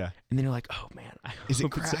 Yeah. And then you're like, oh, man, I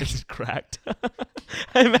hope it's cracked.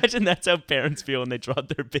 I imagine that's how parents feel when they drop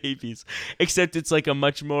their babies. Except it's like a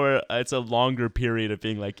much more, it's a longer period of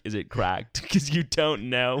being like, is it cracked? Because you don't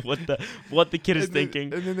know what the kid is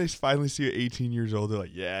thinking. And then they finally see you at 18 years old. They're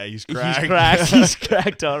like, yeah, he's cracked. He's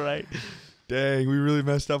cracked, all right. Dang, we really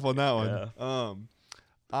messed up on that one.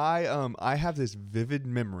 Yeah. I have this vivid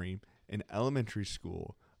memory in elementary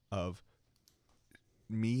school of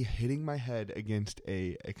me hitting my head against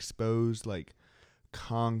a exposed, like,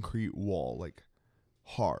 concrete wall, like,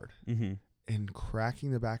 hard, and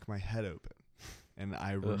cracking the back of my head open. And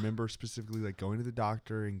I remember specifically, like, going to the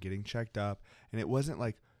doctor and getting checked up, and it wasn't,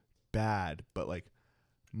 like, bad, but, like,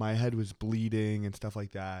 my head was bleeding and stuff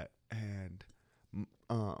like that. And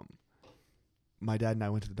my dad and I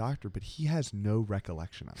went to the doctor, but he has no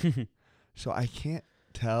recollection of it. So I can't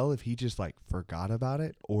tell if he just, like, forgot about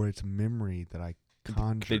it or it's memory that I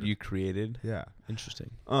conjured. That you created? Yeah.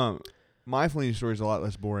 Interesting. My Fellini story is a lot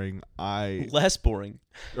less boring. Less boring.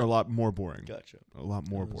 Or a lot more boring. Gotcha. A lot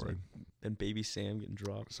more boring. Like, and Baby Sam getting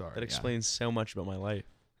dropped. Sorry. That explains so much about my life.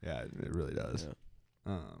 Yeah, it really does.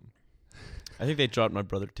 Yeah. I think they dropped my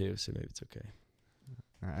brother too, so maybe it's okay.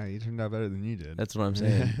 He turned out better than you did. That's what I'm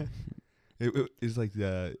saying. It's like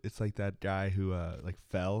that guy who like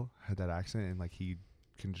fell, had that accident, and like he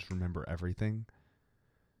can just remember everything.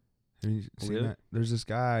 Have you seen Really? that? There's this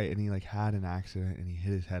guy, and he like had an accident, and he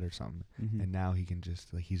hit his head or something, and now he can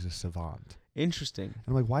just like he's a savant. Interesting. And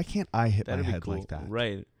I'm like, why can't I hit That'd my be head cool. like that?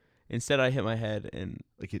 Right. Instead, I hit my head and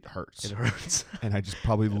Like it hurts. it hurts. And I just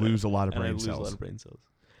probably lose a lot of brain I lose cells. a lot of brain cells.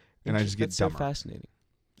 And I just get That's dumber. so fascinating.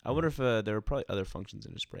 I wonder if there are probably other functions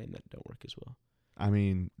in his brain that don't work as well. I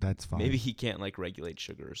mean, that's fine. Maybe he can't like regulate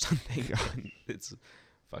sugar or something. It's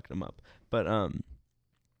fucking him up. But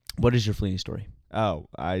what is your Fellini story? Oh,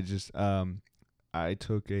 I just I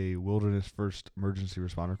took a wilderness first emergency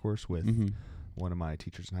responder course with one of my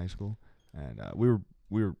teachers in high school, and we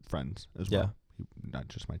were friends as well. He, not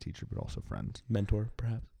just my teacher, but also friends. Mentor,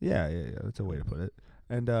 perhaps. Yeah. That's a way to put it.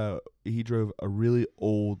 And he drove a really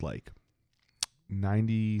old, like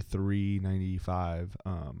 93, 95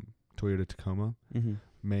 Toyota Tacoma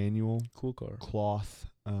manual, Cool car, cloth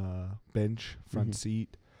bench front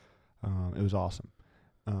seat. It was awesome.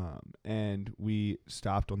 And we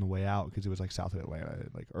stopped on the way out because it was like south of Atlanta,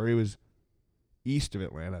 or it was east of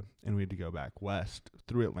Atlanta, and we had to go back west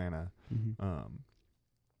through Atlanta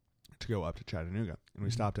to go up to Chattanooga. And we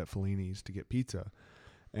stopped at Fellini's to get pizza,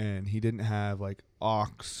 and he didn't have like aux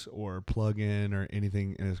or plug-in or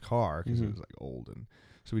anything in his car because it was like old, and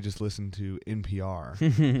so we just listened to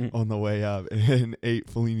NPR on the way up and ate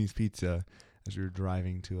Fellini's pizza as we were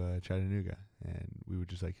driving to Chattanooga, and we would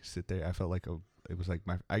just like sit there. I felt like it was like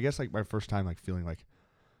my first time like feeling like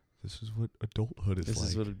this is what adulthood is like. This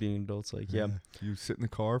is what being adults like. Yeah. You sit in the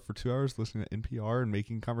car for 2 hours listening to NPR and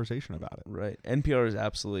making conversation about it. Right. NPR is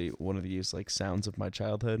absolutely one of these like sounds of my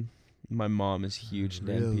childhood. My mom is huge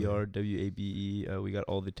into NPR, WABE. We got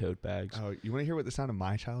all the tote bags. Oh, you want to hear what the sound of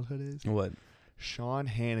my childhood is? What? Sean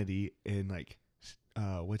Hannity and like,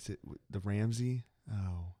 what's it? The Ramsey?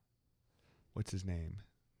 Oh, what's his name?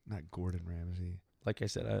 Not Gordon Ramsay. Like I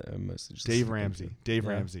said, I mostly just Dave Ramsey. Dave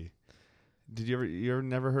Ramsey. Did you ever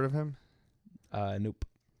never heard of him? Nope.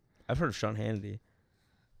 I've heard of Sean Hannity.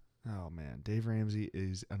 Oh man, Dave Ramsey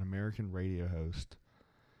is an American radio host.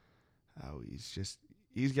 Oh,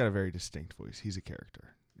 he's got a very distinct voice. He's a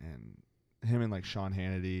character, and him and like Sean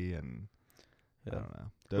Hannity and I don't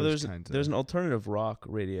know. Well, there's an alternative rock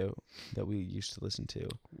radio that we used to listen to.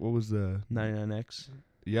 What was the 99X?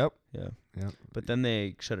 Yep. Yeah. Yep. But then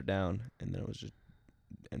they shut it down, and then it was just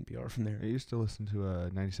NPR from there. I used to listen to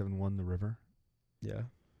 97.1 The River. Yeah.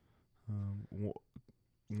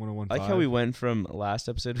 101.5. I like how we went from last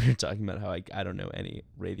episode, we were talking about how I don't know any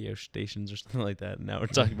radio stations or something like that, and now we're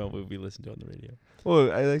talking about what we listen to on the radio.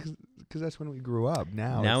 Well, I like because that's when we grew up.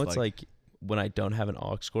 Now it's like when I don't have an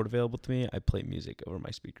aux cord available to me, I play music over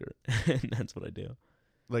my speaker, and that's what I do.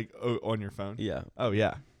 Like on your phone? Yeah. Oh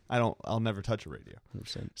yeah. I'll never touch a radio.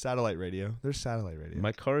 100%. Satellite radio. There's satellite radio.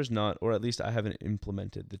 My car is not, or at least I haven't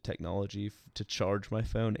implemented the technology to charge my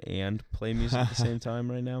phone and play music at the same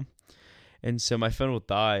time right now. And so my phone will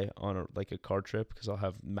die on a car trip because I'll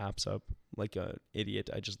have maps up like an idiot.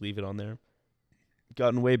 I just leave it on there.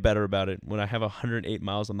 Gotten way better about it. When I have 108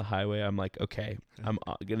 miles on the highway, I'm like, okay, I'm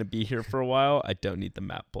going to be here for a while. I don't need the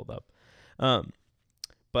map pulled up.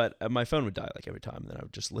 But my phone would die like every time, and then I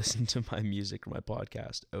would just listen to my music or my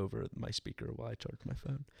podcast over my speaker while I charge my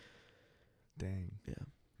phone. Dang. Yeah.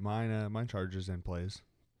 Mine charges and plays.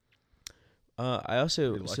 I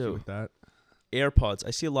also Pretty lucky with that. AirPods.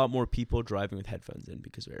 I see a lot more people driving with headphones in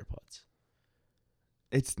because of AirPods.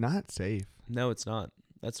 It's not safe. No, it's not.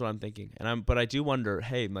 That's what I'm thinking. But I do wonder,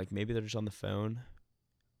 hey, like maybe they're just on the phone.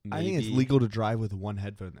 Maybe. I think it's legal to drive with one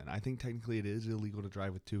headphone then. I think technically it is illegal to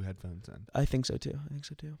drive with two headphones then. I think so too.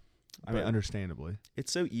 I mean, understandably.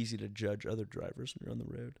 It's so easy to judge other drivers when you're on the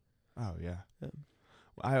road. Oh, yeah.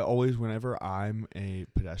 I always, whenever I'm a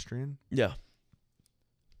pedestrian. Yeah.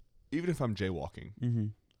 Even if I'm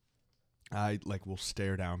jaywalking. I will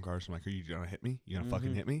stare down cars. I'm like, are you going to hit me? You going to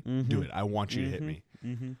fucking hit me? Do it. I want you to hit me.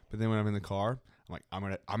 But then when I'm in the car, I'm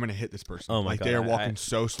like, I'm gonna hit this person. Oh my God. They are walking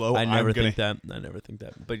so slow. I never think that.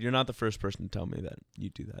 But you're not the first person to tell me that you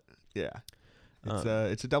do that. Yeah.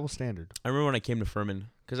 It's a double standard. I remember when I came to Furman,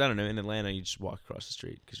 because I don't know, in Atlanta you just walk across the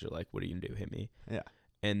street because you're like, what are you gonna do? Hit me? Yeah.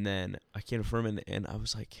 And then I came to Furman and I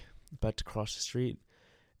was like about to cross the street,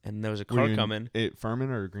 and there was a car coming. At Furman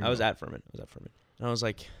or Greenville? I was at Furman. And I was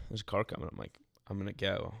like, there's a car coming. I'm like, I'm gonna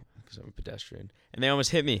go because I'm a pedestrian, and they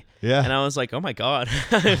almost hit me. Yeah. And I was like, oh my God.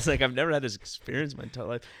 It's like, I've never had this experience in my entire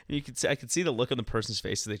life. And I could see the look on the person's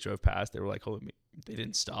face as they drove past. They were like, holy, they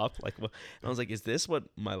didn't stop. Like, well, and I was like, is this what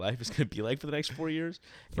my life is going to be like for the next 4 years?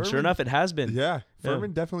 And sure enough, it has been. Yeah.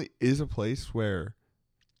 Furman definitely is a place where,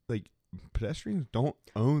 like, pedestrians don't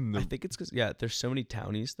own I think it's because, there's so many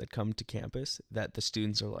townies that come to campus that the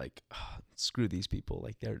students are like, oh, screw these people.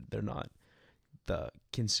 Like, they're not the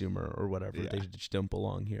consumer or whatever. They just don't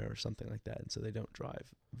belong here or something like that. And so they don't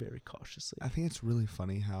drive very cautiously. I think it's really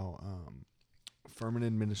funny how Furman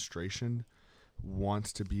administration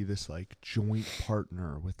wants to be this like joint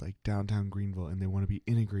partner with like downtown Greenville, and they want to be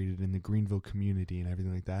integrated in the Greenville community and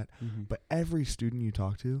everything like that. Mm-hmm. But every student you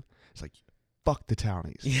talk to, it's like, fuck the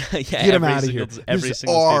townies. Get them out of here. This is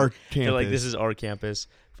our campus. They're like, this is our campus.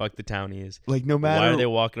 Fuck the townies. Like, no matter, why are they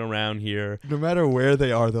walking around here? No matter where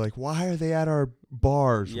they are, they're like, why are they at our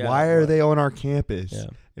bars? Yeah, why are they on our campus? Yeah.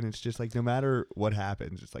 And it's just like, no matter what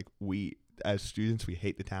happens, it's like, we as students, we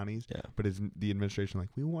hate the townies. Yeah. But as the administration, like,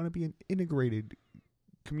 we want to be an integrated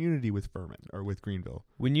community with Furman or with Greenville.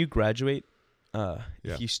 When you graduate,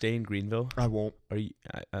 if you stay in Greenville, I won't.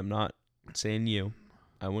 I'm not saying you.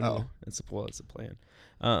 I wouldn't. Oh. That's the plan.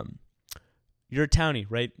 You're a townie,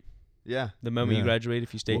 right? Yeah. The moment you graduate,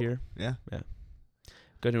 if you stay here. Yeah. Yeah.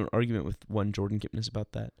 Got into an argument with one Jordan Kipnis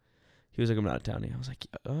about that. He was like, I'm not a townie. I was like,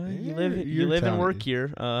 you live and work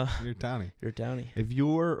here. You're a townie. You're a townie. If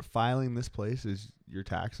you're filing this place as your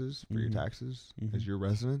taxes, for your taxes, as your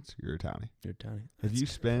residence, you're a townie. You're a townie. If you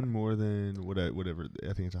spend more than whatever,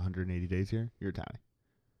 I think it's 180 days here, you're a townie.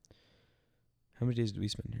 How many days do we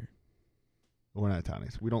spend here? We're not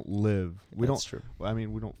townies. We don't live. That's true. I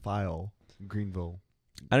mean, we don't file Greenville.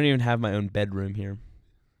 I don't even have my own bedroom here.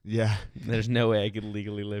 Yeah. There's no way I could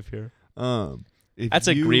legally live here. That's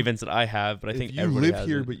a grievance that I have, but I think everybody you live has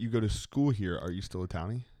here, it. but you go to school here, are you still a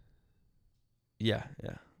townie? Yeah.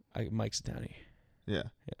 Mike's a townie. Yeah.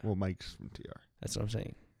 Well, Mike's from TR. That's what I'm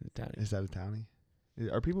saying. The townie. Is that a townie?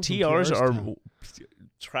 Are people TRs are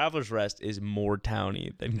Travelers Rest is more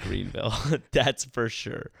townie than Greenville. That's for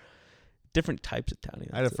sure. Different types of townie.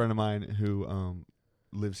 I had a friend of mine who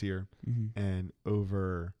lives here, and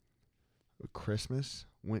over Christmas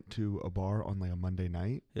went to a bar on like a Monday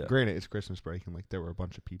night. Yeah. Granted, it's Christmas break and like there were a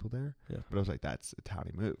bunch of people there. Yeah. But I was like, that's a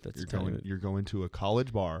townie move. You're going to a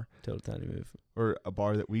college bar. Total townie move. Or a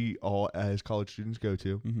bar that we all as college students go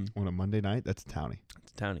to on a Monday night. That's a townie.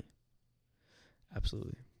 It's a townie.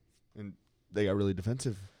 Absolutely. And they got really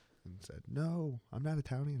defensive and said, "No, I'm not a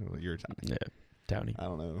townie." And I'm like, "You're a townie." Yeah. Townie. I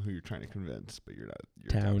don't know who you're trying to convince, but you're not.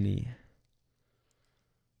 You're townie.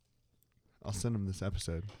 I'll send him this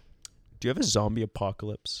episode. Do you have a zombie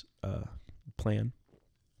apocalypse plan?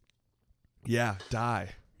 Yeah, die.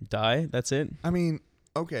 Die? That's it? I mean,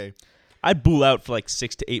 okay. I'd bull out for like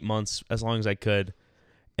 6 to 8 months as long as I could,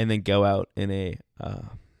 and then go out in a, I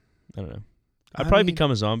don't know. I'd probably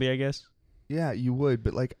become a zombie, I guess. Yeah, you would,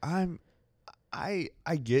 but like I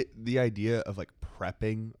get the idea of like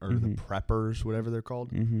prepping or the preppers, whatever they're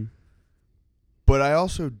called. But I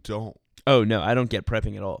also don't. Oh no, I don't get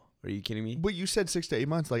prepping at all. Are you kidding me? But you said 6 to 8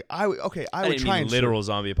 months. Like I would didn't try mean and literal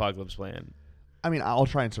zombie apocalypse plan. I mean, I'll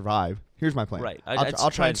try and survive. Here's my plan. Right.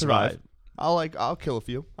 I'll try and survive. I'll kill a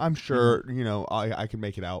few. I'm sure, I can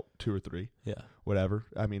make it out 2 or 3. Yeah. Whatever.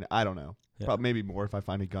 I mean, I don't know. Yeah. Probably maybe more if I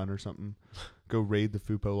find a gun or something. Go raid the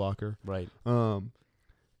Fupo locker. Right.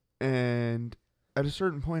 And at a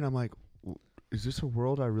certain point, I'm like, is this a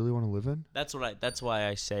world I really want to live in? That's why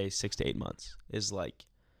I say 6 to 8 months is like.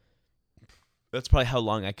 That's probably how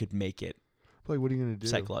long I could make it. Like, what are you gonna do?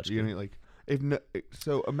 Psychologically. You're gonna,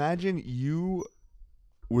 so imagine you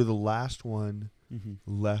were the last one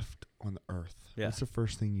left on the earth. Yeah. What's the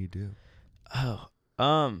first thing you do? Oh,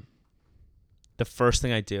 the first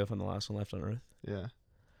thing I do if I'm the last one left on earth. Yeah.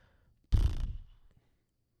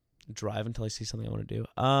 Drive until I see something I want to do.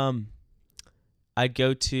 I'd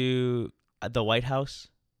go to the White House,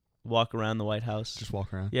 walk around the White House. Just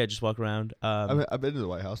walk around. Yeah, just walk around. I've been to the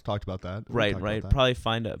White House. Talked about that. Right. Probably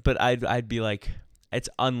find a. But I'd be like, it's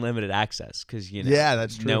unlimited access because Yeah,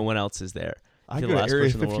 that's true. No one else is there. I'd go to Area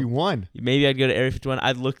 51. Maybe I'd go to Area 51.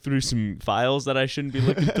 I'd look through some files that I shouldn't be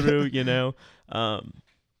looking through.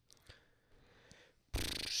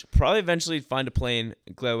 Probably eventually find a plane,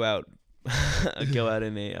 go out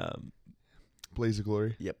in a blaze of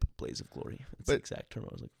glory. Yep, blaze of glory. That's the exact term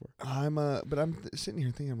I was looking for. But I'm sitting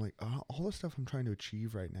here thinking, I'm like, all the stuff I'm trying to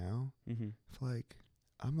achieve right now, if like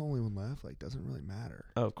I'm the only one left, like doesn't really matter.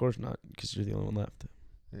 Oh, of course not, because you're the only one left.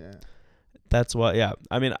 Yeah. That's why. Yeah,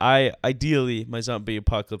 I mean, ideally my zombie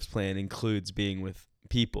apocalypse plan includes being with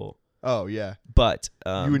people, Oh yeah. But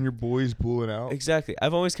you and your boys pulling out. Exactly.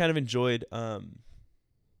 I've always kind of enjoyed.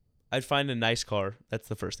 I'd find a nice car. That's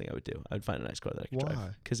the first thing I would do. I'd find a nice car that I could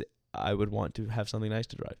drive because I would want to have something nice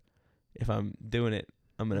to drive. If I'm doing it,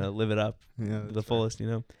 I'm gonna live it up to the fullest. You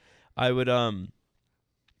know, I would.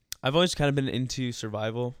 I've always kind of been into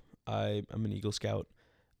survival. I'm an Eagle Scout.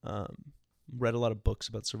 Read a lot of books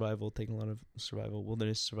about survival, taken a lot of survival,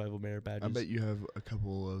 wilderness survival merit badges. I bet you have a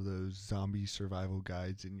couple of those zombie survival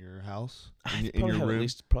guides in your house, in I your room.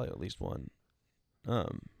 Probably at least one.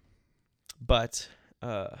 But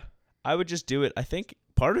I would just do it. I think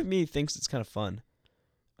part of me thinks it's kind of fun.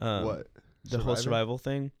 What? The whole survival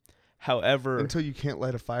thing. However, until you can't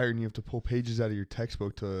light a fire and you have to pull pages out of your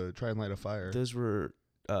textbook to try and light a fire. Those were,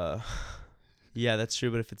 yeah, that's true.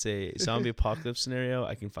 But if it's a zombie apocalypse scenario,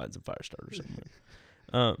 I can find some fire starters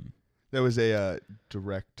somewhere. That was a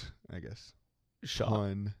direct, I guess,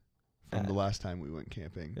 pun from the last time we went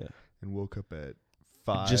camping. Yeah. And woke up at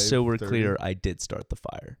 5:30. Just so we're clear, I did start the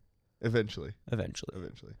fire. Eventually.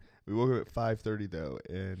 We woke up at 5:30 though,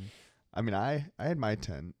 and I mean, I had my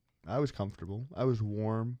tent. I was comfortable. I was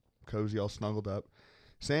warm, cozy, all snuggled up.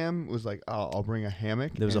 Sam was like, "Oh, I'll bring a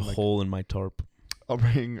hammock." There was a hole in my tarp. I'll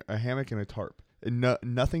bring a hammock and a tarp, and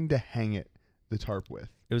nothing to hang the tarp with.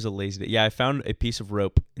 It was a lazy day. Yeah, I found a piece of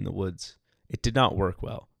rope in the woods. It did not work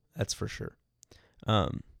well. That's for sure. I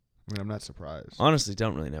mean, I'm not surprised. Honestly,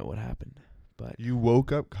 don't really know what happened. But you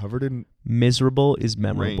woke up covered in miserable is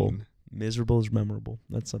memorable. Rain. Miserable is memorable.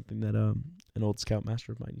 That's something that an old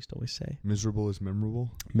scoutmaster of mine used to always say. Miserable is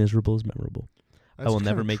memorable? Miserable is memorable. That's I will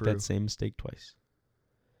never make true. that same mistake twice.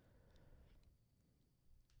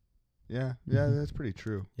 Yeah, that's pretty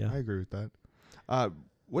true. Yeah. I agree with that.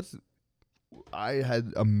 I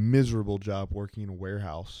had a miserable job working in a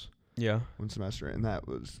warehouse. Yeah. One semester, and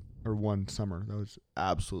one summer. That was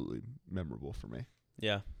absolutely memorable for me.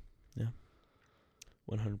 Yeah.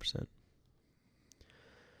 100%.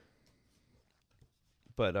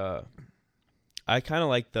 But I kind of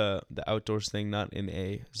like the outdoors thing, not in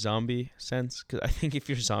a zombie sense, because I think if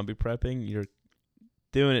you're zombie prepping, you're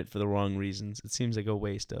doing it for the wrong reasons. It seems like a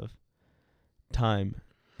waste of time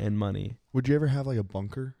and money. Would you ever have like a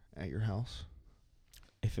bunker at your house?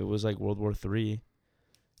 If it was like World War III,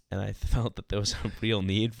 and I felt that there was a real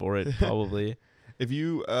need for it, probably. If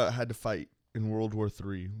you had to fight in World War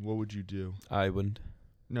III, what would you do? I wouldn't.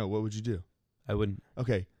 No, what would you do? I wouldn't.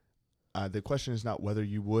 Okay. The question is not whether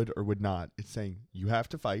you would or would not. It's saying you have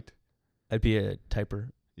to fight. I'd be a typer.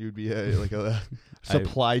 You would be like a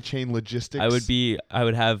supply chain logistics. I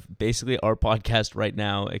would have basically our podcast right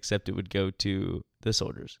now, except it would go to the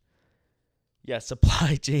soldiers. Yeah,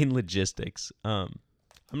 supply chain logistics. I'm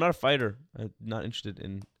not a fighter. I'm not interested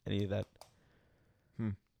in any of that.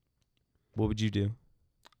 What would you do?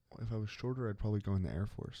 If I was shorter, I'd probably go in the Air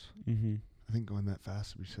Force. Mm-hmm. I think going that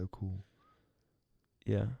fast would be so cool.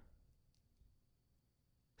 Yeah.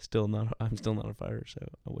 I'm still not a fighter, so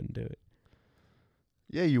I wouldn't do it.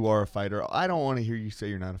 Yeah, you are a fighter. I don't want to hear you say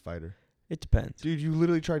you're not a fighter. It depends. Dude, you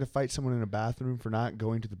literally tried to fight someone in a bathroom for not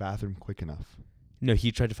going to the bathroom quick enough. No,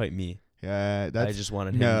 he tried to fight me. Yeah, I just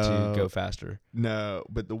wanted him to go faster. No,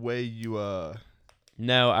 but the way you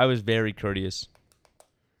No, I was very courteous.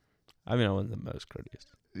 I mean, I wasn't the most courteous.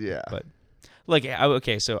 Yeah. But like,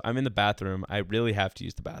 okay, so I'm in the bathroom. I really have to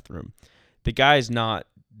use the bathroom. The guy's not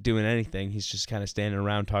doing anything. He's just kind of standing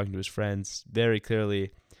around talking to his friends. Very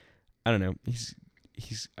clearly, I don't know.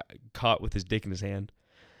 He's caught with his dick in his hand.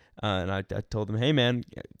 And I told him, hey, man,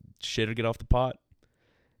 shit or get off the pot.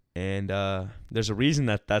 And there's a reason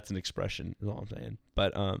that's an expression, is all I'm saying.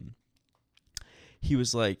 But he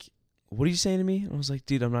was like, what are you saying to me? And I was like,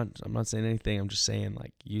 dude, I'm not saying anything. I'm just saying,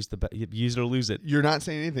 like, use it or lose it. You're not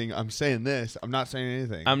saying anything. I'm saying this. I'm not saying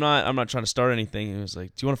anything. I'm not trying to start anything. And he was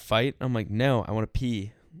like, do you want to fight? I'm like, no, I want to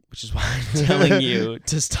pee, which is why I'm telling you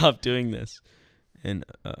to stop doing this. And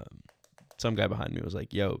some guy behind me was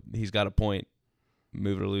like, yo, he's got a point.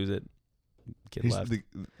 Move it or lose it. Kid left.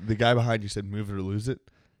 The guy behind you said move it or lose it?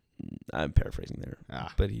 I'm paraphrasing there.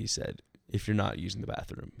 But he said, if you're not using the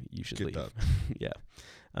bathroom, you should leave. Yeah.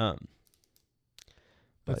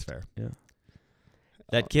 That's fair. Yeah.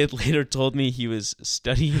 That kid later told me he was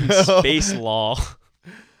studying space law.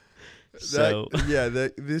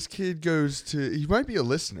 This kid goes to. He might be a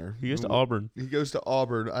listener. He goes to Auburn. He goes to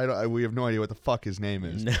Auburn. We have no idea what the fuck his name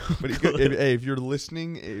is. No. But if you're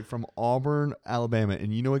listening from Auburn, Alabama,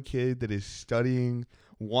 and you know a kid that is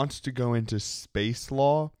wants to go into space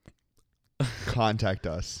law, contact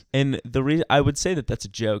us. And the reason I would say that's a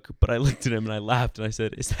joke, but I looked at him and I laughed and I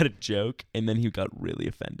said, "Is that a joke?" And then he got really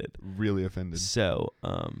offended. Really offended. So,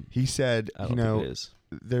 he said, I don't think it is.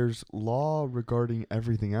 there's law regarding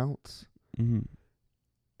everything else. Mm-hmm.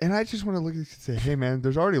 And I just want to look at it and say, hey, man,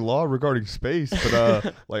 there's already law regarding space,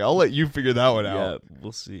 but like, I'll let you figure that one out. Yeah,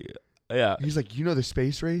 we'll see. Yeah. He's like, you know, the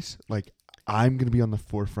space race? Like, I'm going to be on the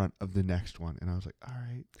forefront of the next one. And I was like, all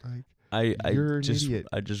right, like, you're an idiot.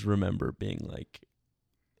 I just remember being like,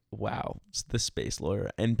 wow, it's the space lawyer.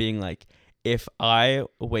 And being like, if I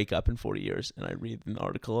wake up in 40 years and I read an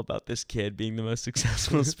article about this kid being the most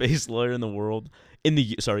successful space lawyer in the world, in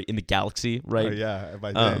the galaxy, right? Oh, yeah,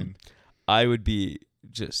 by then. I would be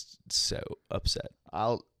just so upset.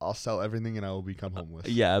 I'll sell everything and I will become homeless.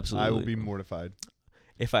 Yeah, absolutely. I will be mortified.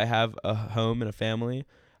 If I have a home and a family,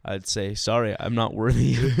 I'd say, sorry, I'm not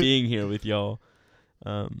worthy of being here with y'all.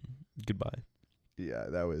 Goodbye. Yeah,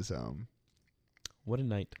 that was What a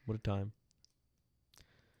night. What a time.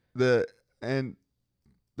 the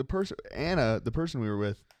person Anna, the person we were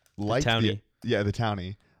with, liked the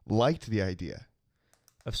townie liked the idea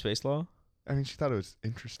of space law. I mean, she thought it was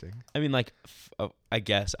interesting. I mean, like, I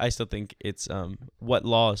guess I still think it's what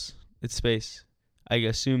laws? It's space. I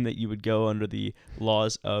assume that you would go under the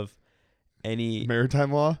laws of any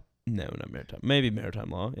maritime law. No, not maritime. Maybe maritime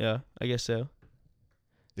law. Yeah, I guess so.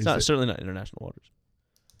 It's certainly not international waters.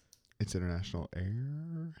 It's international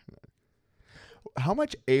air. How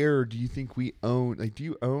much air do you think we own? Like, do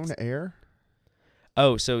you own air?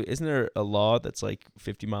 Oh, so isn't there a law that's like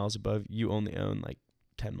 50 miles above? You only own like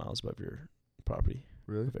 10 miles above your property.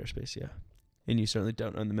 Really? Of airspace, yeah. And you certainly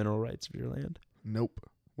don't own the mineral rights of your land. Nope.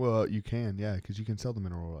 Well, you can, yeah, because you can sell the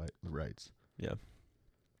mineral rights. Yeah.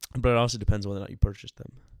 But it also depends on whether or not you purchased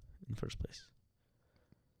them in the first place.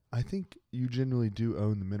 I think you generally do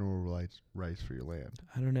own the mineral rights for your land.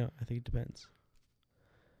 I don't know. I think it depends.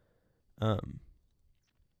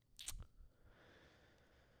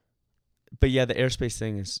 But yeah, the airspace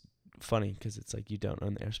thing is funny because it's like you don't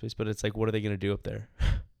own the airspace, but it's like, what are they going to do up there?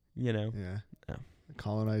 You know? Yeah. Yeah.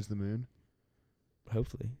 Colonize the moon?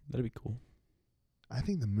 Hopefully. That'd be cool. I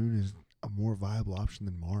think the moon is a more viable option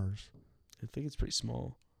than Mars. I think it's pretty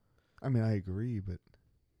small. I mean, I agree, but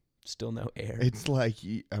still no air. It's like,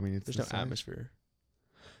 I mean, it's there's no atmosphere.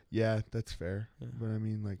 Yeah, that's fair. Yeah. But I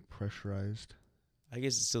mean, like, pressurized. I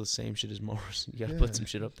guess it's still the same shit as Mars. You gotta put some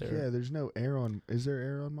shit up there. Yeah, there's no air on. Is there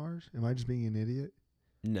air on Mars? Am I just being an idiot?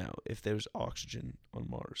 No, if there's oxygen on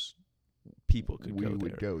Mars, people could go there. We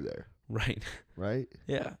would go there. Right. Right?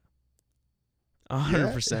 Yeah.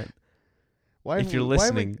 100%. Why? If you're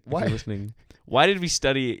listening, why did we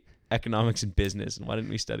study economics and business, and why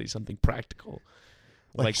didn't we study something practical,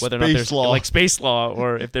 like whether or not there's like space law,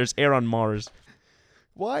 or if there's air on Mars?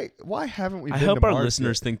 Why haven't we? I hope our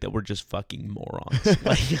listeners think that we're just fucking morons.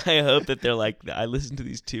 Like, I hope that they're like, I listen to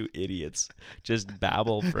these two idiots just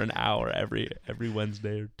babble for an hour every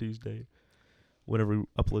Wednesday or Tuesday, whenever we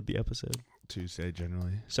upload the episode. Tuesday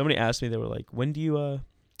generally. Somebody asked me, they were like, what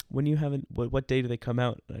day do they come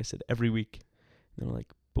out? And I said, every week. And they were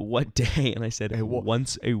like, but what day? And I said,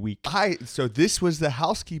 once a week. So this was the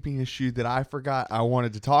housekeeping issue that I forgot I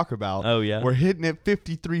wanted to talk about. Oh, yeah? We're hitting it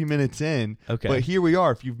 53 minutes in. Okay. But here we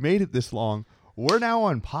are. If you've made it this long, we're now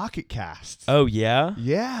on Pocket Casts. Oh, yeah?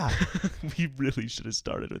 Yeah. We really should have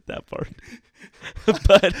started with that part.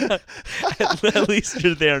 But at least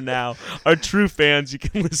you're there now. Our true fans, you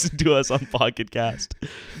can listen to us on Pocket Cast.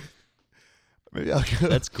 Maybe I'll go.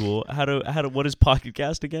 That's cool. What is Pocket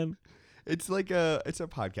Cast again? It's like it's a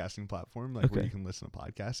podcasting platform, like where you can listen to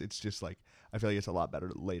podcasts. It's just like, I feel like it's a lot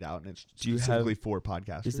better laid out, and it's specifically for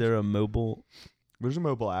podcasters. Is there a mobile? There's a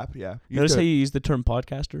mobile app, yeah. Notice how you use the term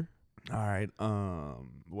podcaster? All right,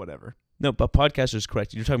 whatever. No, but podcaster is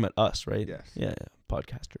correct. You're talking about us, right? Yes. Yeah,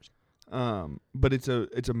 podcasters. But it's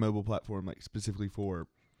a mobile platform, like specifically for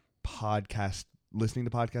listening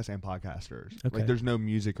to podcasts and podcasters. Okay. Like, there's no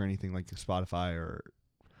music or anything like Spotify or.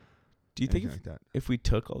 Do you think if we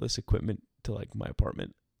took all this equipment to like my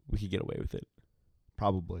apartment, we could get away with it?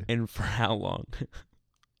 Probably. And for how long?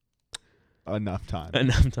 Enough time.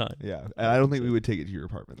 Yeah. And I don't think we would take it to your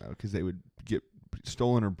apartment, though, because they would get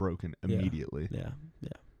stolen or broken immediately. Yeah.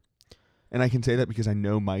 And I can say that because I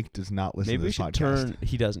know Mike does not listen to this podcast.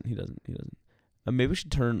 He doesn't. Maybe we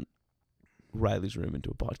should turn Riley's room into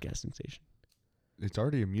a podcasting station. It's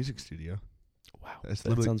already a music studio. Wow, that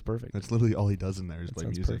sounds perfect. That's literally all he does in there is play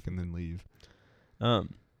music and then leave.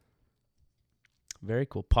 Very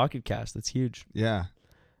cool. Pocket Cast, that's huge. Yeah.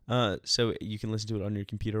 So you can listen to it on your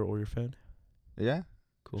computer or your phone? Yeah.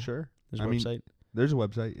 Cool. Sure. There's a website? There's a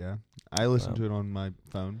website, yeah. I listen to it on my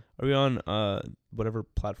phone. Are we on whatever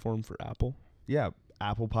platform for Apple? Yeah,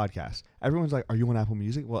 Apple Podcasts. Everyone's like, are you on Apple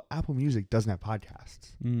Music? Well, Apple Music doesn't have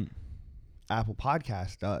podcasts. Apple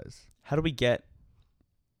Podcast does. How do we get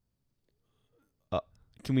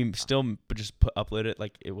Can we still just upload it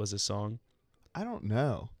like it was a song? I don't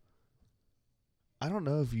know. I don't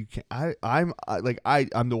know if you can. I'm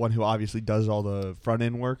the one who obviously does all the front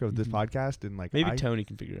end work of this podcast, and like maybe Tony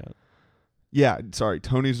can figure it out. Yeah, sorry,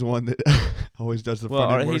 Tony's the one that always does the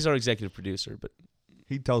front end work. He's our executive producer, but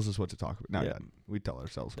he tells us what to talk about. No, we tell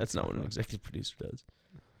ourselves. That's not what an executive producer does.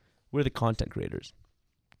 We're the content creators.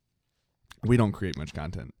 We don't create much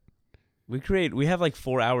content. We have like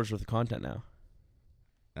 4 hours worth of content now.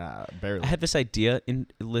 Barely. I had this idea,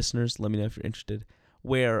 listeners, let me know if you're interested,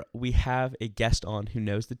 where we have a guest on who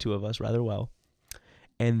knows the two of us rather well,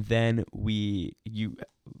 and then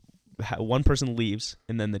one person leaves,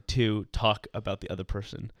 and then the two talk about the other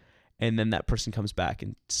person, and then that person comes back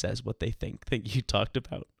and says what they think that you talked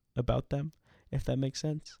about them, if that makes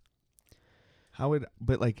sense.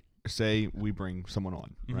 Say we bring someone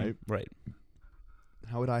on, right? Right.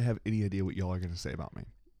 How would I have any idea what y'all are going to say about me?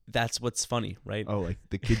 That's what's funny, right? Oh, like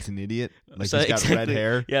the kid's an idiot? Like So he's got red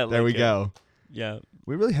hair? Yeah. There we go. Yeah.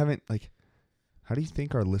 We really haven't, how do you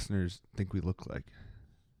think our listeners think we look like?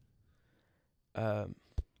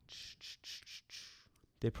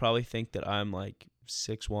 They probably think that I'm like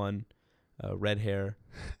 6'1", red hair,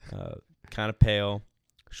 kind of pale,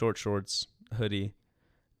 short shorts, hoodie,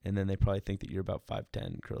 and then they probably think that you're about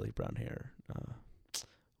 5'10", curly brown hair,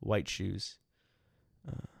 white shoes.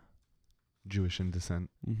 Jewish in descent.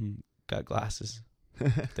 Got glasses.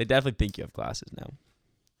 They definitely think you have glasses now.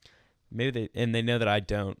 Maybe they know that I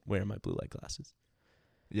don't wear my blue light glasses.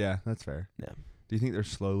 Yeah, that's fair. Yeah. Do you think they're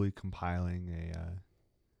slowly compiling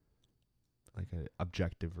a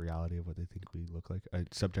objective reality of what they think we look like, a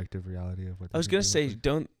subjective reality of what? I was gonna say,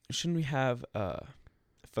 shouldn't we have a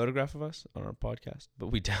photograph of us on our podcast? But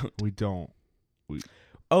we don't. We don't.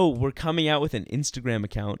 We're coming out with an Instagram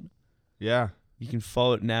account. Yeah. You can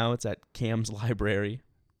follow it now. It's at Cam's Library.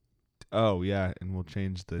 Oh yeah, and we'll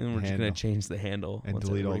change the. And we're just gonna change the handle and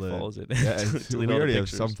delete all the. Follows it. Yeah, delete we all already the have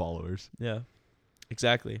some followers. Yeah,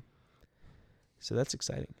 exactly. So that's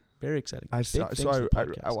exciting. Very exciting. I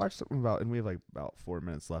watched something about, and we have about 4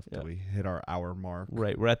 minutes left till we hit our hour mark.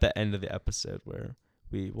 Right, we're at the end of the episode where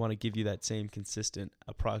we want to give you that same consistent,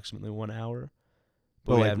 approximately 1 hour,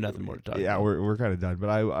 but we have nothing more to talk about. Yeah, we're kind of done. But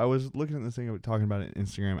I was looking at this thing talking about an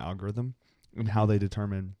Instagram algorithm and how they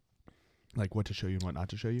determine what to show you and what not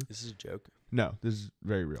to show you. This is a joke. No, this is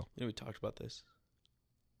very real. We talked about this.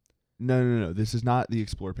 No. This is not the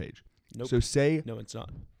Explore page. Nope. So no, it's not.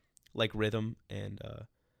 Like rhythm and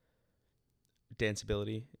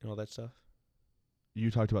danceability and all that stuff.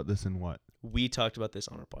 You talked about this in what? We talked about this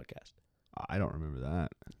on our podcast. I don't remember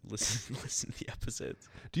that. Listen to the episodes.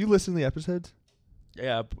 Do you listen to the episodes?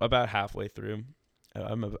 Yeah, about halfway through.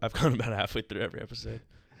 I've gone about halfway through every episode.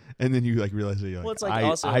 And then you realize that you're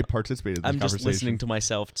I participated in this I'm conversation. just listening to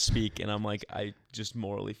myself speak, and I'm like, I just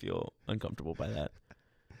morally feel uncomfortable by that.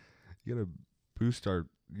 You gotta boost our.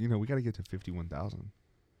 We gotta get to 51,000.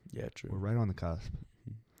 Yeah, true. We're right on the cusp.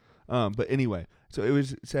 But anyway, so it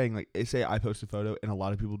was saying say I post a photo and a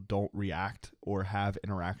lot of people don't react or have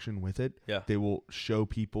interaction with it. Yeah. They will show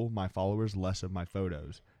people, my followers, less of my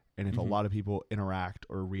photos. And if a lot of people interact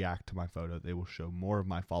or react to my photo, they will show more of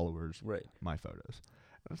my followers my photos.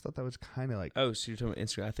 I just thought that was kind of like... Oh, so you're talking about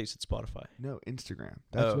Instagram. I think you said Spotify. No, Instagram.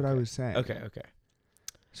 That's what I was saying. Okay.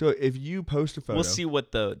 So if you post a photo... We'll see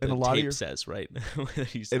what the tape says, right?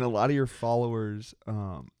 And a lot of your followers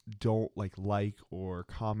don't like or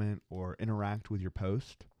comment or interact with your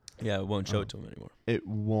post. Yeah, it won't show it to them anymore. It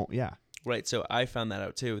won't, yeah. Right, so I found that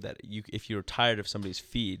out too, that if you're tired of somebody's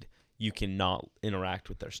feed, you cannot interact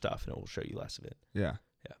with their stuff and it will show you less of it. Yeah.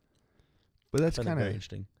 But that's kind of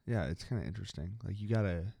interesting. Yeah, it's kind of interesting. You got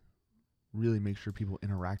to really make sure people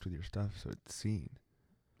interact with your stuff so it's seen.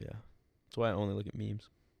 Yeah. That's why I only look at memes.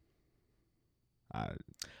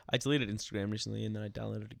 I deleted Instagram recently and then I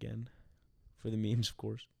downloaded it again for the memes, of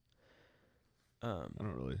course. I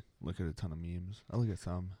don't really look at a ton of memes. I look at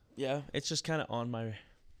some. Yeah, it's just kind of on my...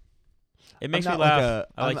 It makes me laugh.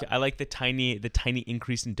 I like the tiny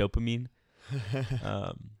increase in dopamine.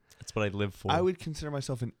 That's what I live for. I would consider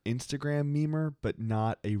myself an Instagram memer, but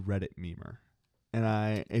not a Reddit memer.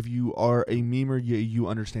 And if you are a memer, you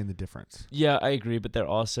understand the difference. Yeah, I agree, but they're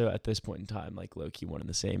also at this point in time low-key one and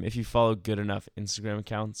the same. If you follow good enough Instagram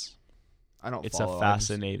accounts, it's a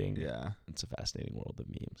fascinating world of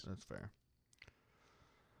memes. That's fair.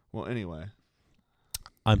 Well, anyway,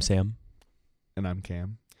 I'm Sam, and I'm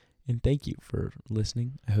Cam, and thank you for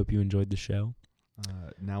listening. I hope you enjoyed the show.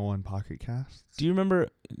 Now on Pocket Casts. Did you ever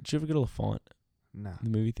go to LaFont? No.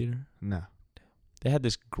 The movie theater? No. They had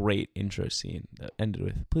this great intro scene that ended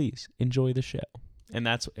with, "Please enjoy the show." And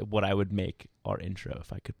that's what I would make our intro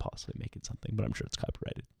if I could possibly make it something, but I'm sure it's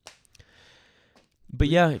copyrighted. But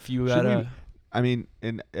yeah, if you got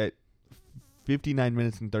at 59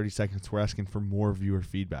 minutes and 30 seconds, we're asking for more viewer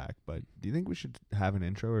feedback. But do you think we should have an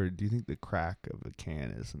intro, or do you think the crack of a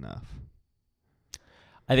can is enough?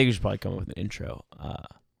 I think we should probably come up with an intro.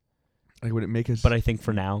 Like, would it make us? But I think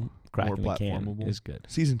for now, cracking more the can platformable? is good.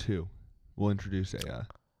 Season 2, we'll introduce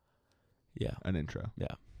Yeah. an intro.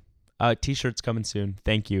 Yeah. T-shirts coming soon.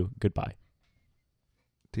 Thank you. Goodbye.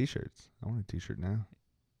 T-shirts. I want a T-shirt now.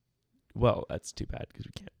 Well, that's too bad because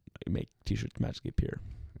we can't make T-shirts magically appear.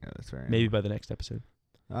 Yeah, that's right. Maybe by the next episode.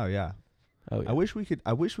 Oh yeah. Oh yeah. I wish we could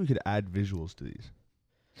add visuals to these.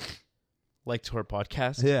 Like to our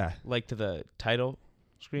podcast. Yeah. Like to the title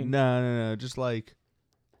screen. No. Just like,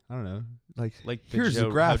 I don't know. Like here's Joe, the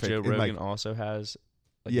graphic. How Joe Rogan like, also has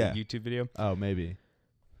a YouTube video. Oh, maybe.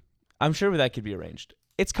 I'm sure that could be arranged.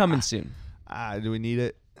 It's coming soon. Do we need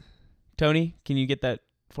it? Tony, can you get that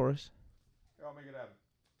for us? I'll make it happen.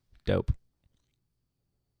 Dope.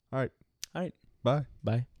 All right. All right. Bye.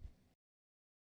 Bye.